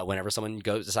because whenever someone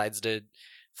decides to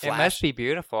flash, it must be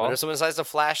beautiful. Whenever someone decides to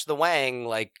flash the wang,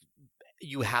 like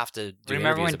you have to do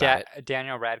remember when about it.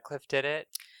 Daniel Radcliffe did it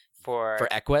for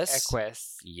Equus?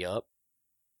 Equus. Yup.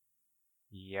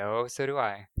 Yo, so do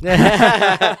I.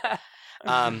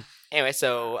 Anyway,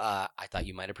 so I thought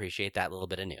you might appreciate that little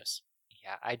bit of news.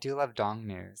 Yeah, I do love Dong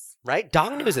News. Right?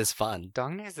 Dong News is fun.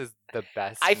 Dong News is the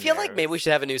best. I feel like maybe we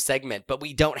should have a new segment, but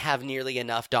we don't have nearly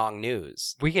enough Dong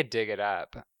News. We could dig it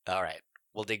up. All right.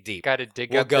 We'll dig deep. Gotta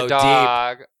dig up the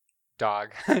dog.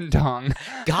 Dong.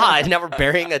 God, now we're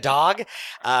burying a dog?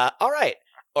 All right.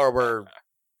 Or we're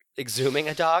exhuming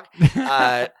a dog.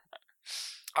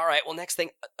 All right, well, next thing.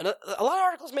 A lot of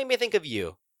articles made me think of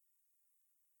you.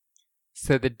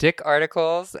 So the dick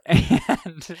articles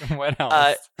and what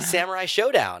else? Samurai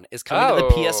Showdown is coming to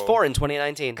the PS4 in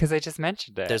 2019. Because I just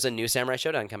mentioned it. There's a new Samurai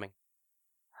Showdown coming.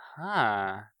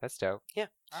 Huh. That's dope. Yeah.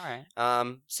 All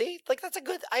right. See, like that's a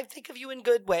good. I think of you in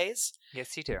good ways.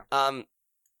 Yes, you do.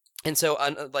 And so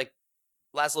like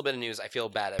last little bit of news. I feel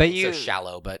bad. But so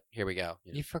shallow. But here we go.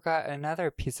 You forgot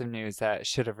another piece of news that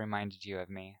should have reminded you of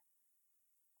me.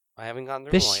 I haven't gone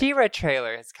through the She-Ra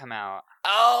trailer has come out.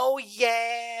 Oh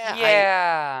yeah.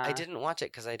 Yeah. I didn't watch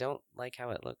it because I don't like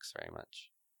how it looks very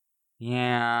much.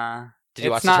 Yeah. Did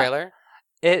you watch the trailer?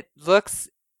 It looks.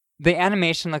 The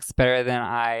animation looks better than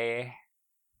I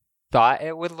thought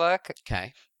it would look.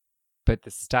 Okay. But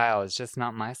the style is just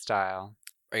not my style.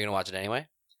 Are you gonna watch it anyway?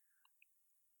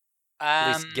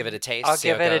 At least give it a taste. I'll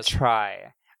give it a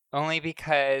try. Only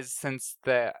because since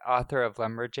the author of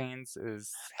Lumberjanes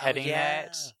is heading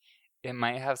it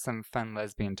might have some fun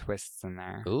lesbian twists in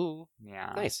there. Ooh.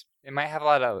 Yeah. Nice. It might have a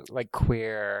lot of like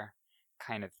queer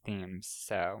kind of themes.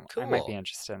 So cool. I might be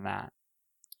interested in that.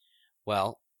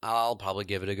 Well, I'll probably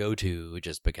give it a go too,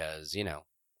 just because,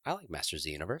 I like Masters of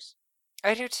the Universe.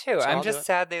 I do too. So I'm just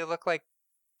sad they look like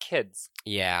kids.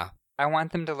 Yeah. I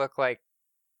want them to look like,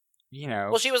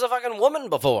 Well, she was a fucking woman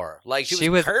before. Like, she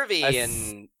was curvy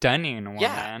and stunning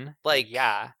woman.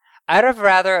 Yeah.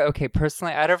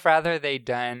 Personally, I'd have rather they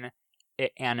done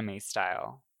it anime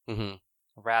style. Mm-hmm.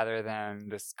 Rather than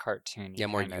this cartoony. Yeah,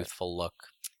 more youthful look.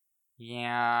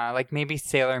 Yeah, like maybe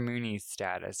Sailor Mooney's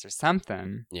status or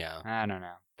something. Yeah. I don't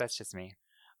know. That's just me.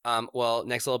 Well,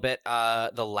 next little bit.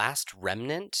 The Last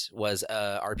Remnant was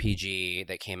a RPG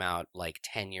that came out like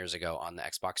 10 years ago on the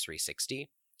Xbox 360.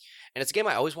 And it's a game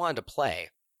I always wanted to play.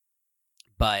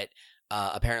 But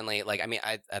apparently,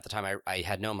 at the time I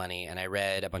had no money, and I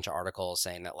read a bunch of articles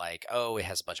saying that, like, oh, it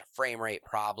has a bunch of frame rate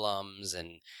problems,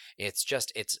 and it's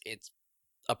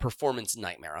a performance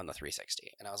nightmare on the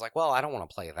 360. And I was like, well, I don't want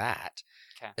to play that.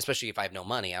 Okay. Especially if I have no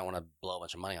money. I don't want to blow a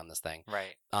bunch of money on this thing.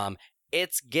 Right.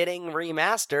 It's getting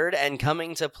remastered and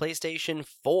coming to PlayStation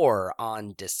 4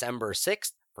 on December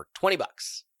 6th for $20.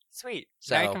 Sweet.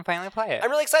 So now you can finally play it. I'm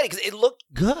really excited because it looked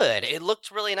good. It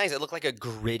looked really nice. It looked like a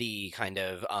gritty kind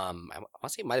of, I want to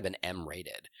say it might have been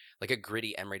M-rated. Like a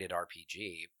gritty M-rated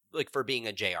RPG. Like for being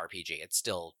a JRPG. It's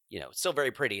still, still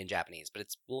very pretty in Japanese, but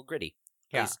it's a little gritty.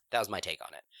 Yeah. That was my take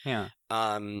on it. Yeah.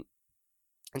 And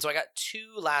so I got two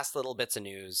last little bits of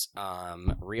news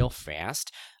real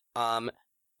fast.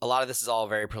 A lot of this is all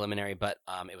very preliminary, but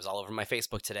it was all over my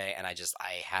Facebook today, and I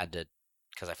had to,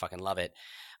 because I fucking love it.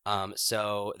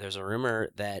 So there's a rumor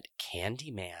that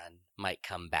Candyman might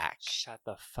come back. Shut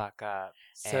the fuck up.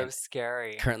 So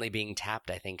scary. Currently being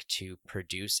tapped, I think, to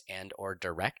produce and or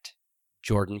direct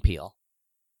Jordan Peele.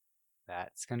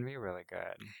 That's going to be really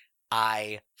good.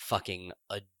 I fucking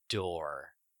adore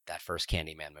that first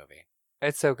Candyman movie.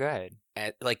 It's so good.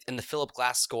 And the Philip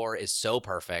Glass score is so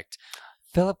perfect.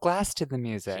 Philip Glass did the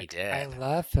music. He did. I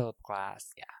love Philip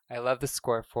Glass. Yeah. I love the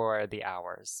score for The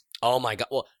Hours. Oh my god.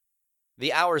 Well,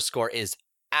 The Hours score is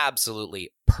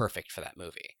absolutely perfect for that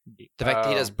movie. The fact that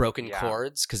he does broken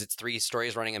chords, because it's 3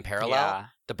 stories running in parallel,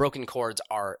 the broken chords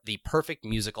are the perfect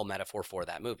musical metaphor for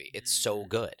that movie. It's so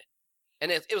good.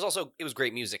 And it was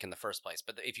great music in the first place.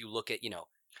 But if you look at,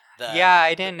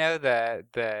 I didn't know the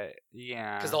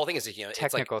because the whole thing is,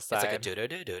 technical side. It's like a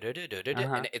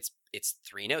and it's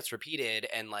 3 notes repeated,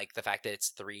 and like the fact that it's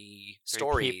 3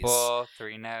 stories, people,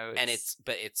 3 notes, and it's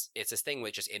this thing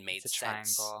which it made it's a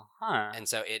sense, triangle, huh? And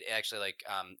so it actually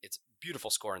it's beautiful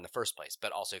score in the first place,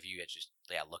 but also if you just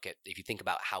if you think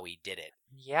about how he did it,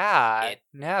 that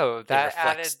reflects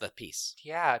added the piece,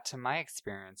 to my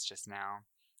experience just now,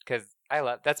 because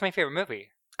that's my favorite movie.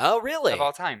 Oh, really? Of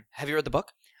all time. Have you read the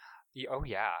book? Oh,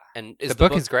 yeah. And the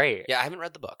book is great. Yeah, I haven't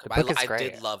read the book. The book is great. I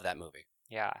did love that movie.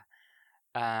 Yeah.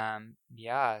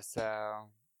 So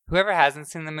whoever hasn't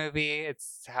seen the movie,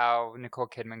 it's how Nicole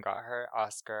Kidman got her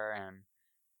Oscar, and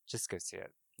just go see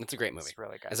it. It's a great movie. It's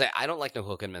really good. I don't like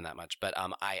Nicole Kidman that much, but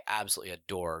I absolutely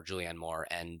adore Julianne Moore,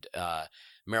 and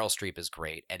Meryl Streep is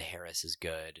great. Ed Harris is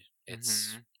good.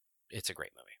 It's a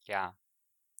great movie. Yeah.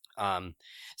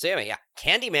 So anyway,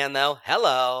 Candyman though.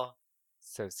 Hello.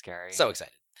 So scary. So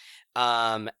excited.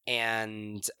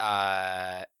 And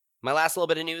my last little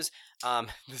bit of news. I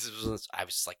was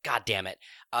just like, God damn it.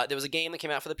 There was a game that came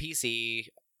out for the PC,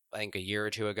 I think a year or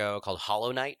 2 ago, called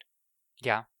Hollow Knight.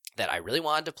 Yeah. That I really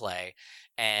wanted to play,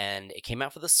 and it came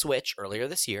out for the Switch earlier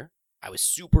this year. I was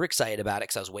super excited about it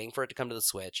because I was waiting for it to come to the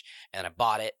Switch, and I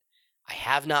bought it. I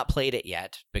have not played it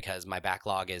yet because my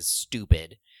backlog is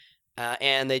stupid.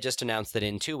 And they just announced that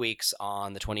in 2 weeks,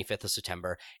 on the 25th of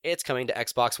September, it's coming to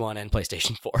Xbox One and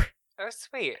PlayStation 4. Oh,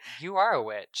 sweet. You are a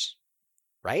witch.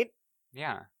 Right?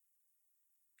 Yeah.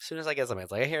 As soon as I get something,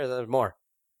 it's like, I hear there's more.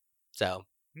 So.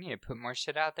 You need to put more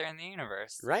shit out there in the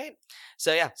universe. Right?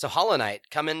 So, so Hollow Knight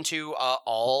coming to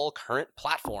all current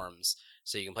platforms.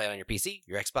 So you can play it on your PC,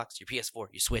 your Xbox, your PS4,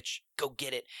 your Switch. Go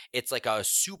get it. It's like a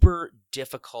super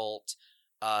difficult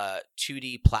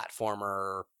 2D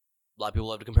platformer. A lot of people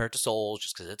love to compare it to Souls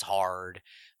just because it's hard.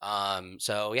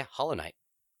 So Hollow Knight.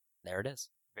 There it is.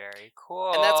 Very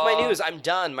cool. And that's my news. I'm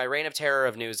done. My reign of terror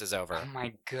of news is over. Oh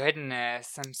my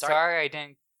goodness. I'm sorry I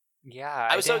didn't. Yeah,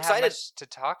 I was so excited have much to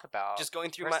talk about. Just going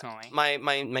through personally.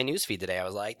 my news feed today, I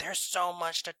was like, there's so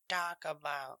much to talk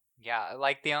about. Yeah,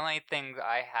 like the only thing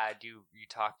I had you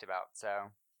talked about,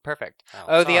 so perfect.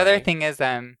 Oh, the other thing is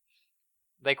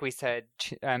like we said,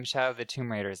 Shadow of the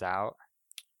Tomb Raider's out.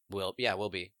 Will be.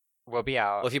 Will be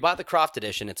out. Well, if you bought the Croft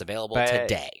edition, it's available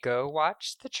today. Go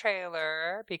watch the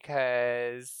trailer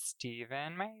because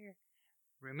Steven, my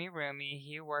roomie,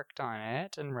 he worked on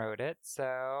it and wrote it. So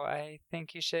I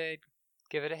think you should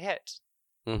give it a hit.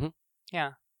 Mm-hmm.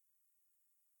 Yeah.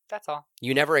 That's all.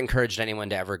 You never encouraged anyone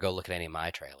to ever go look at any of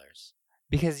my trailers.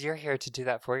 Because you're here to do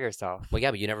that for yourself. Well,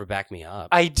 yeah, but you never back me up.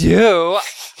 I do.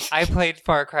 I played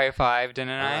Far Cry 5, didn't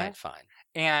I? All right, fine.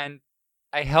 And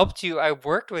I helped you. I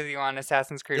worked with you on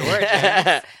Assassin's Creed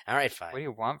Origins. All right, fine. What do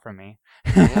you want from me?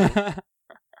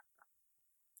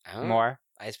 Oh, more?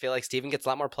 I just feel like Steven gets a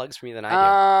lot more plugs from you than I do.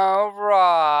 Oh,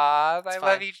 Rob. It's I fine.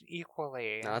 love you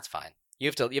equally. No, that's fine. You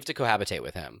have to cohabitate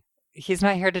with him. He's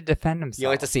not here to defend himself. You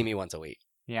only have to see me once a week.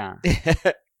 Yeah.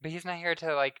 But he's not here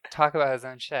to, like, talk about his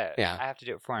own shit. Yeah. I have to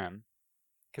do it for him.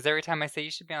 Because every time I say,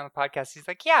 you should be on the podcast, he's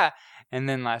like, yeah. And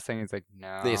then last thing, he's like,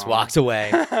 no. He just walks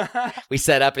away. We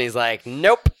set up and he's like,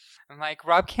 nope. I'm like,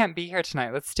 Rob can't be here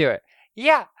tonight. Let's do it.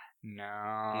 Yeah.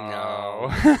 No.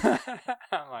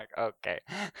 I'm like, okay.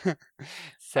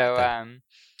 So,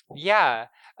 yeah.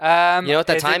 You know what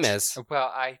that time is?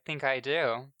 Well, I think I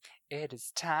do. It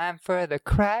is time for the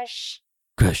crush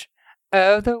Crush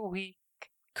of the week.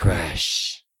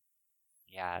 Crush.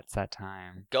 Yeah, it's that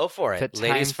time. Go for it. It's a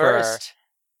Ladies time for first.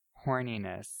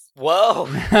 Horniness. Whoa.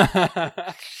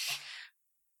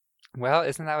 Well,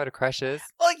 isn't that what a crush is?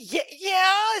 Well, yeah,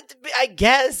 I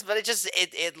guess, but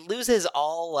it loses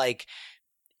all like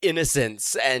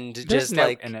innocence and There's just no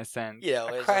like innocence. you know,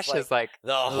 A it's crush just like is like the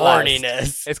lust.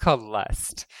 horniness. It's called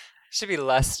lust. Should be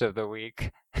lust of the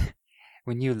week.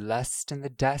 When you lust in the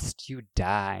dust, you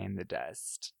die in the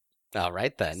dust. All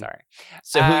right then. Sorry.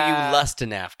 So who you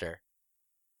lusting after?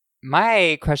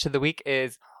 My crush of the week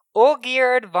is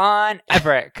Olgierd von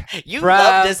Everec. You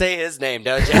love to say his name,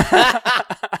 don't you?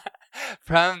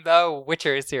 From the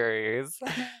Witcher series.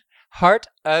 Heart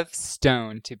of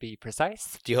Stone, to be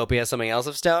precise. Do you hope he has something else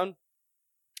of stone?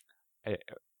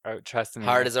 Oh, trust me.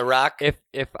 Hard as a rock?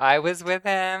 If I was with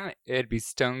him, it'd be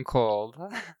stone cold.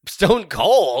 Stone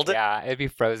cold? Yeah, it'd be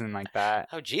frozen like that.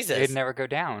 Oh, Jesus. It'd never go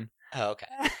down. Oh, okay.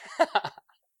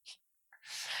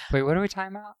 Wait, what are we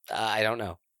talking about? I don't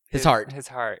know. His heart. His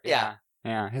heart. Yeah.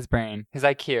 Yeah, his brain. His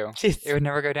IQ. Jeez. It would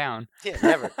never go down. Yeah,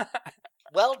 never.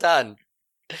 Well done.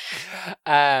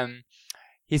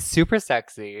 He's super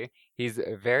sexy. He's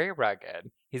very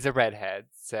rugged. He's a redhead,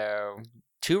 so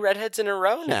 2 redheads in a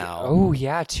row now. Oh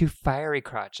yeah, 2 fiery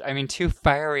crotch. I mean 2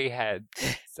 fiery heads.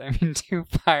 I mean 2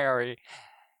 fiery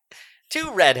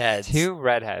 2 redheads. 2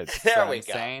 redheads. There we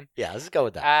go. Saying. Yeah, let's go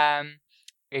with that.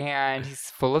 And he's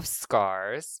full of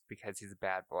scars because he's a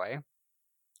bad boy.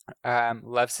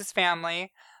 Loves his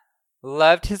family,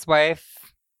 loved his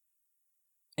wife,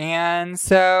 and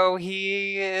so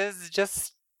he is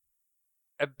just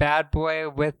a bad boy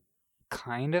with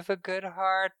kind of a good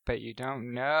heart, but you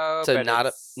don't know. So but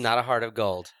not a heart of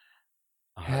gold.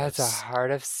 It's a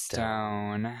heart of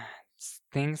stone.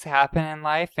 Things happen in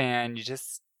life, and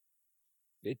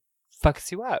it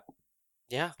fucks you up.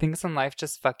 Yeah, things in life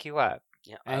just fuck you up.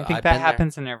 Yeah, and I think that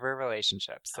happens in every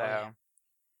relationship. So.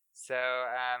 So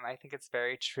I think it's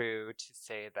very true to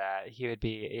say that he would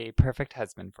be a perfect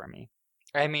husband for me.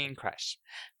 I mean, crush.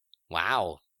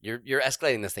 Wow. You're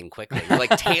escalating this thing quickly. You're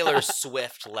like Taylor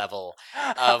Swift level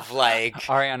of like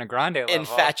Ariana Grande level.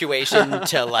 Infatuation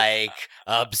to like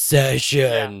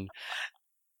obsession.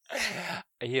 Yeah.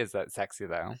 He is that sexy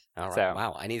though. All right. So.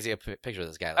 Wow. I need to see a picture of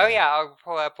this guy. Oh yeah, I'll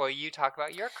pull up while you talk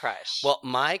about your crush. Well,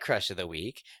 my crush of the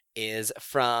week is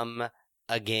from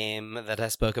a game that I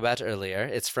spoke about earlier.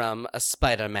 It's from a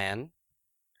Spider-Man.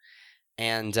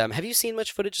 And have you seen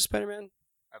much footage of Spider-Man?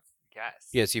 Yes.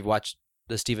 Yes, you've watched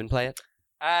the Steven play it?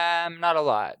 Not a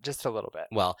lot, just a little bit.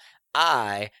 Well,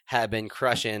 I have been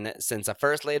crushing since I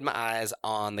first laid my eyes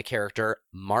on the character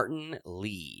Martin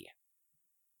Lee.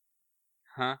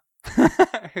 Huh?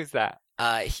 Who's that?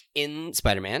 In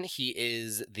Spider-Man, he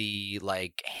is the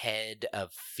like head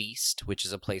of Feast, which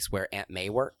is a place where Aunt May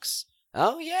works.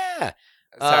 Oh yeah.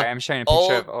 Sorry, I'm showing a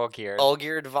picture of Olgierd.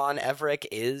 Olgierd von Everec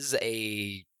is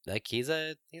he's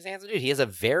a handsome dude. He has a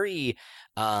very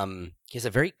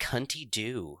cunty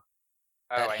do.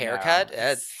 That haircut,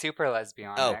 super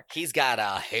lesbian. Oh, he's got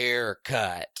a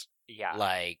haircut. Yeah,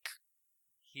 like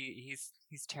he's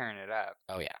tearing it up.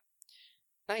 Oh yeah,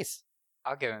 nice.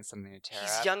 I'll give him something to tear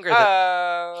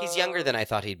up. He's younger than I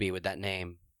thought he'd be with that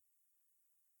name.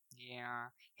 Yeah,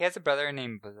 he has a brother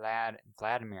named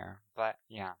Vladimir.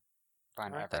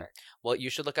 Von Everec. Well, you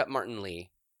should look up Martin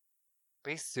Lee.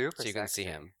 But he's super so you sexy. can see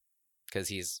him because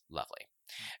he's lovely.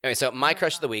 Anyway, so my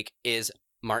crush of the week is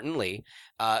Martin Lee,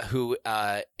 who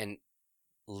and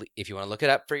if you want to look it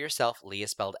up for yourself, Lee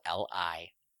is spelled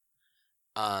L-I.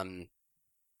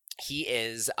 He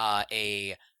is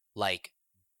a like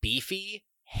beefy,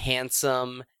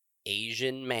 handsome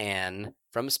Asian man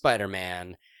from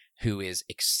Spider-Man who is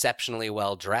exceptionally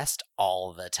well dressed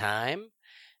all the time.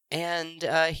 And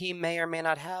he may or may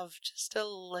not have just a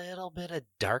little bit of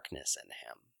darkness in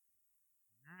him.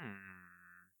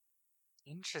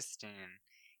 Interesting.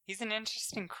 He's an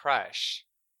interesting crush.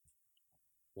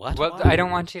 What? Well, I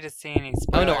don't want you to see any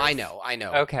spoilers. Oh, no, I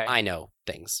know. Okay. I know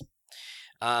things.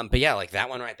 But yeah, like that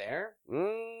one right there.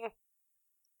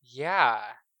 Yeah.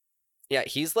 Yeah,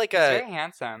 he's very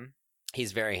handsome.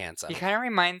 He's very handsome. He kind of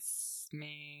reminds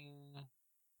me...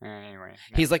 Anyway.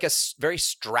 No. He's like a very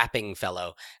strapping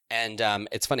fellow. And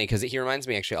it's funny because he reminds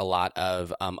me actually a lot of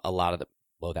the...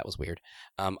 Whoa, that was weird.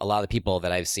 A lot of the people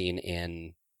that I've seen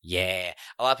in... Yeah,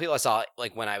 a lot of people I saw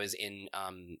like when I was in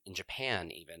Japan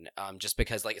even, just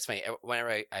because like it's funny.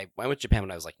 Whenever I went to Japan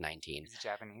when I was like 19. Is he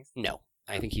Japanese? No,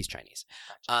 I think he's Chinese.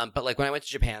 Gotcha. But like when I went to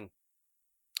Japan,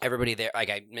 everybody there,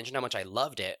 like I mentioned how much I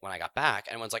loved it when I got back,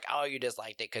 and everyone's like, "Oh, you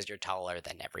disliked it because you're taller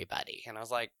than everybody," and I was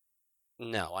like,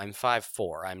 "No, I'm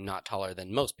 5'4". I'm not taller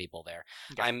than most people there.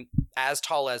 Yeah. I'm as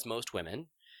tall as most women,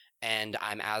 and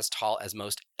I'm as tall as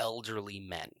most elderly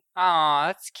men." Aw,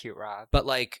 that's cute, Rob. But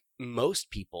like most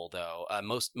people, though,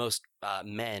 most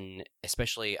men,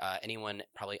 especially anyone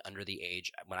probably under the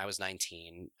age when I was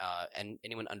 19, and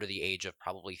anyone under the age of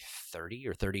probably 30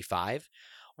 or 35,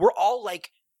 were all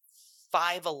like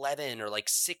 5'11" or like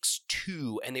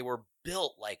 6'2", and they were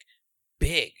built like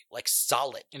big, like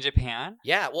solid. In Japan?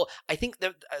 Yeah, well, I think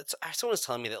that someone was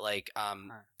telling me that like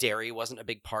dairy wasn't a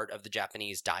big part of the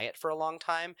Japanese diet for a long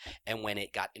time, and when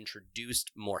it got introduced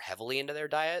more heavily into their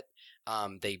diet,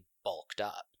 they bulked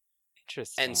up.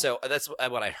 Interesting. And so that's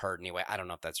what I heard anyway. I don't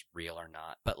know if that's real or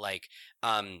not, but like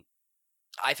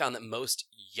I found that most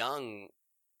young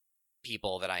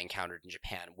people that I encountered in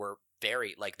Japan were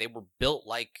very like they were built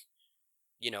like,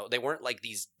 you know, they weren't like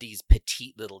these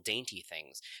petite little dainty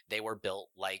things. They were built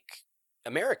like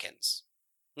Americans.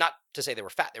 Not to say they were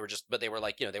fat. They were just, but they were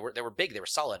like, you know, they were big. They were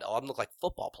solid. All of them looked like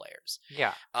football players.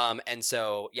 Yeah. And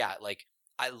so yeah, like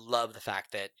I love the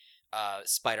fact that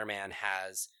Spider-Man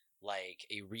has like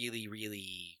a really,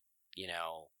 really, you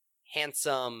know,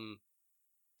 handsome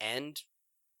and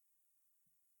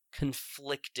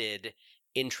conflicted,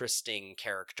 interesting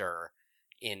character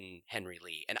in Henry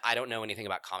Lee. And I don't know anything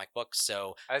about comic books,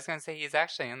 so... I was going to say, he's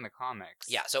actually in the comics.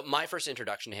 Yeah, so my first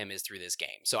introduction to him is through this game.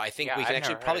 So I think we can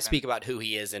actually probably speak about who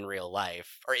he is in real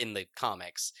life, or in the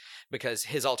comics, because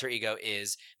his alter ego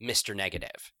is Mr.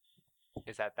 Negative.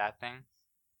 Is that thing?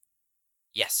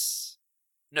 Yes.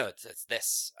 No, it's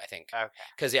this, I think. Okay.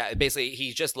 Because, yeah, basically,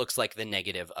 he just looks like the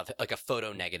negative of, like a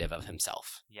photo negative of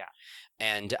himself. Yeah.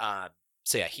 And,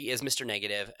 so yeah, he is Mr.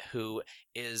 Negative, who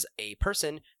is a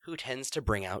person who tends to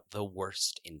bring out the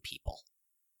worst in people.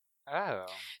 Oh.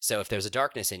 So if there's a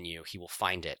darkness in you, he will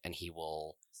find it, and he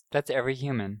will... That's every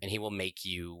human. And he will make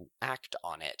you act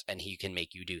on it, and he can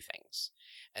make you do things.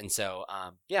 And so,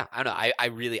 yeah, I don't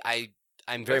know,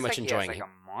 I'm very much enjoying it. He has like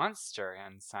a monster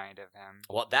inside of him.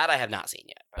 Well, that I have not seen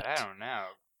yet. But I don't know.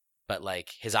 But, like,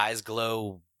 his eyes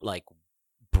glow, like,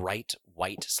 bright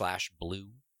white/blue.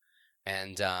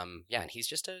 And, yeah, and he's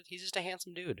just a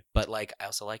handsome dude. But, like, I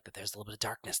also like that there's a little bit of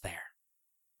darkness there.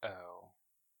 Oh.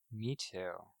 Me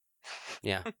too.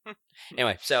 Yeah.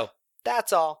 Anyway, so,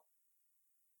 that's all.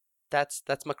 That's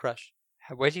my crush.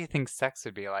 What do you think sex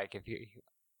would be like if he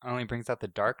only brings out the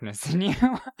darkness in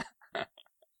you?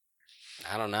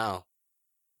 I don't know.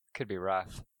 Could be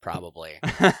rough. Probably.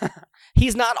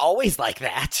 He's not always like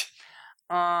that.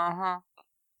 Uh-huh.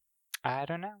 I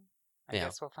don't know. I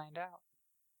guess we'll find out.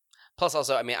 Plus,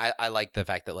 also, I mean, I like the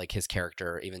fact that, like, his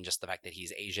character, even just the fact that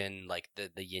he's Asian, like,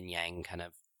 the yin-yang kind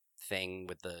of thing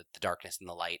with the darkness and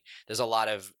the light. There's a lot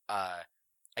of, I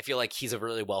feel like he's a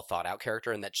really well-thought-out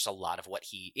character, and that just a lot of what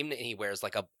even he wears,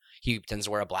 like, he tends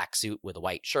to wear a black suit with a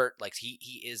white shirt. Like,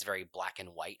 he is very black and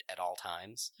white at all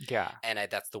times. Yeah. And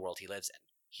that's the world he lives in.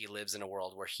 He lives in a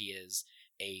world where he is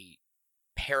a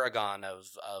paragon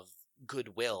of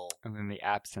goodwill. And in the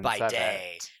absence by of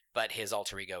day. it. But his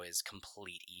alter ego is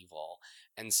complete evil.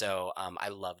 And so I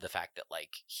love the fact that,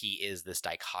 like, he is this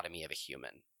dichotomy of a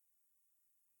human.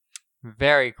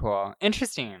 Very cool.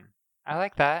 Interesting. I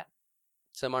like that.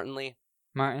 So Martin Lee.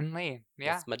 Martin Lee.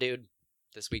 Yeah. That's my dude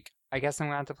this week. I guess I'm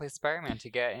going to have to play Spider-Man to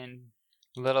get in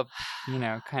a little, you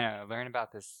know, kind of learn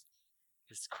about this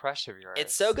crush of yours.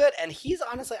 It's so good. And he's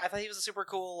honestly, I thought he was a super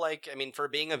cool, like, I mean, for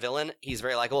being a villain, he's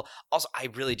very likable. Also, I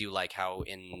really do like how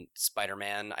in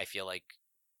Spider-Man, I feel like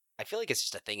it's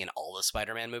just a thing in all the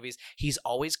Spider-Man movies. He's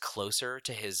always closer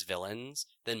to his villains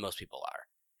than most people are.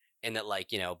 In that,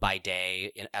 like, you know, by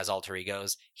day, as alter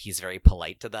egos, he's very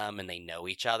polite to them and they know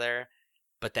each other.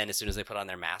 But then as soon as they put on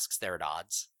their masks, they're at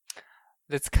odds.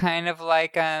 It's kind of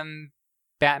like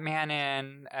Batman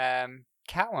and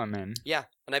Catwoman. Yeah,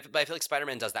 and I feel like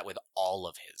Spider-Man does that with all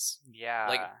of his. Yeah.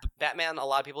 Like, Batman, a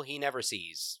lot of people he never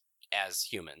sees as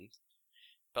human.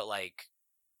 But, like,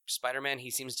 Spider-Man, he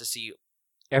seems to see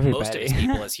everybody. Most of his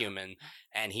people as human,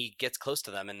 and he gets close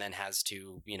to them and then has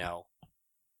to,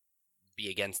 be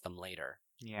against them later.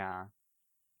 Yeah.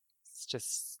 It's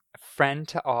just a friend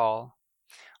to all.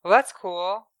 Well, that's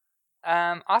cool.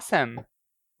 Awesome.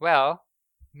 Well,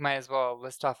 might as well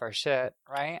list off our shit,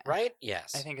 right? Right?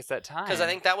 Yes. I think it's that time. Because I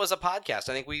think that was a podcast.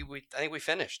 I think we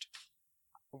finished.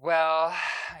 Well,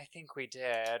 I think we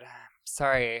did.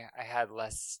 Sorry, I had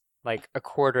less, like a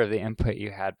quarter of the input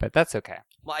you had, but that's okay.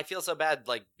 Well, I feel so bad,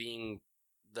 like being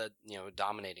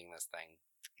dominating this thing.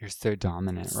 You're so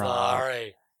dominant, Rob.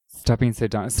 Sorry. Stop being so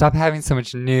dominant. Stop having so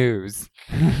much news.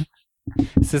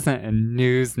 This isn't a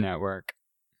news network.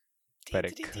 But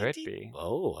it could be.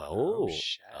 Oh,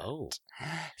 shit. Oh.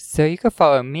 So you can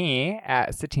follow me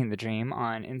at Satine the Dream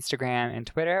on Instagram and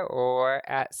Twitter, or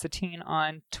at Satine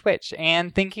on Twitch.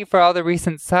 And thank you for all the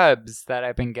recent subs that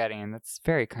I've been getting. That's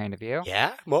very kind of you.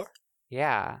 Yeah? More?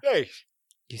 Yeah. Nice.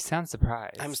 You sound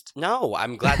surprised. I'm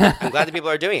glad that people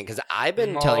are doing it, because I've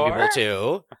been telling people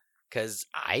to, because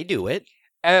I do it.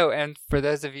 Oh, and for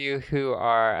those of you who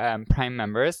are Prime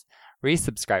members,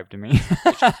 resubscribe to me.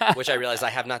 which I realize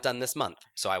I have not done this month,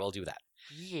 so I will do that.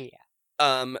 Yeah.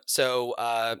 So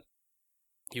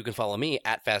you can follow me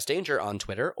at Fast Danger on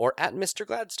Twitter, or at Mr.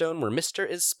 Gladstone, where Mr.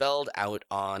 is spelled out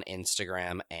on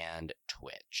Instagram and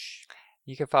Twitch.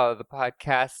 You can follow the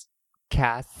podcast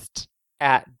cast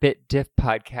at BitDiff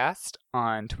Podcast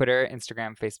on Twitter,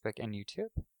 Instagram, Facebook, and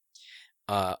YouTube.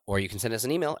 Or you can send us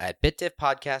an email at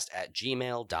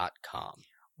bitdiffpodcast@gmail.com.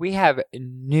 We have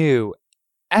new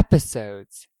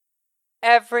episodes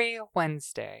every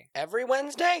Wednesday. Every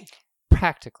Wednesday?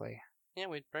 Practically. Yeah,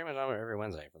 we pretty much are every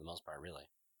Wednesday for the most part, really.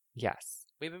 Yes.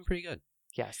 We've been pretty good.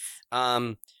 Yes.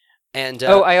 And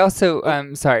I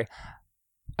also sorry.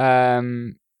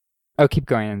 Keep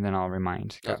going and then I'll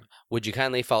remind. Go. Would you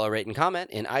kindly follow, rate, and comment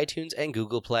in iTunes and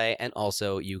Google Play, and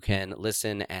also you can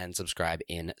listen and subscribe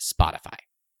in Spotify.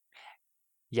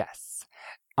 Yes.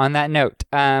 On that note,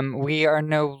 we are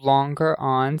no longer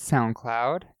on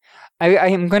SoundCloud. I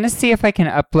am going to see if I can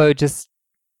upload just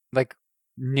like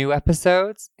new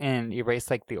episodes and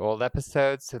erase like the old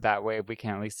episodes, so that way we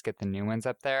can at least get the new ones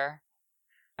up there.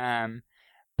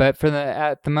 But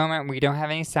at the moment, we don't have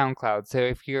any SoundCloud. So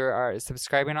if you are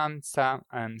subscribing on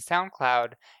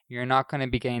SoundCloud, you're not going to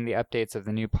be getting the updates of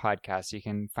the new podcast. You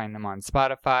can find them on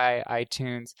Spotify,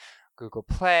 iTunes, Google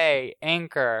Play,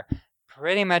 Anchor,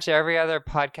 pretty much every other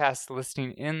podcast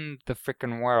listing in the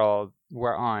frickin' world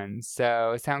we're on.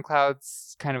 So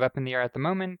SoundCloud's kind of up in the air at the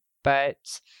moment.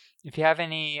 But if you have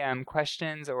any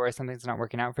questions or something's not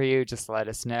working out for you, just let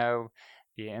us know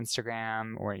via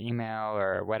Instagram or email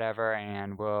or whatever,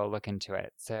 and we'll look into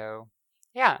it. So,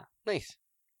 yeah. Nice.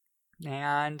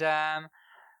 And I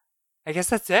guess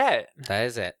that's it. That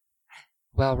is it.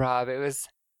 Well, Rob, it was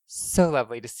so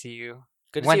lovely to see you.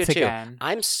 Good to once see you again. Too.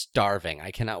 I'm starving.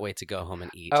 I cannot wait to go home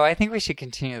and eat. Oh, I think we should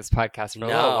continue this podcast for a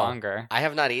little longer. I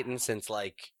have not eaten since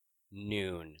like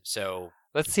noon, so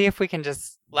let's see if we can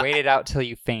just wait it out till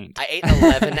you faint. I ate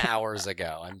 11 hours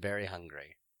ago. I'm very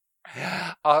hungry.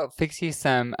 I'll fix you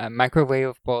some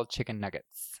microwavable chicken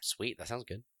nuggets. Sweet. That sounds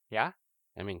good. Yeah?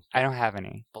 I mean, I don't have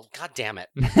any. Well, God damn it.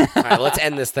 All right, let's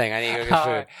end this thing. I need to go get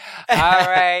food. All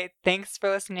right. Thanks for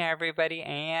listening, everybody,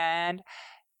 and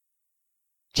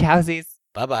chowsies.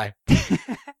 Bye-bye.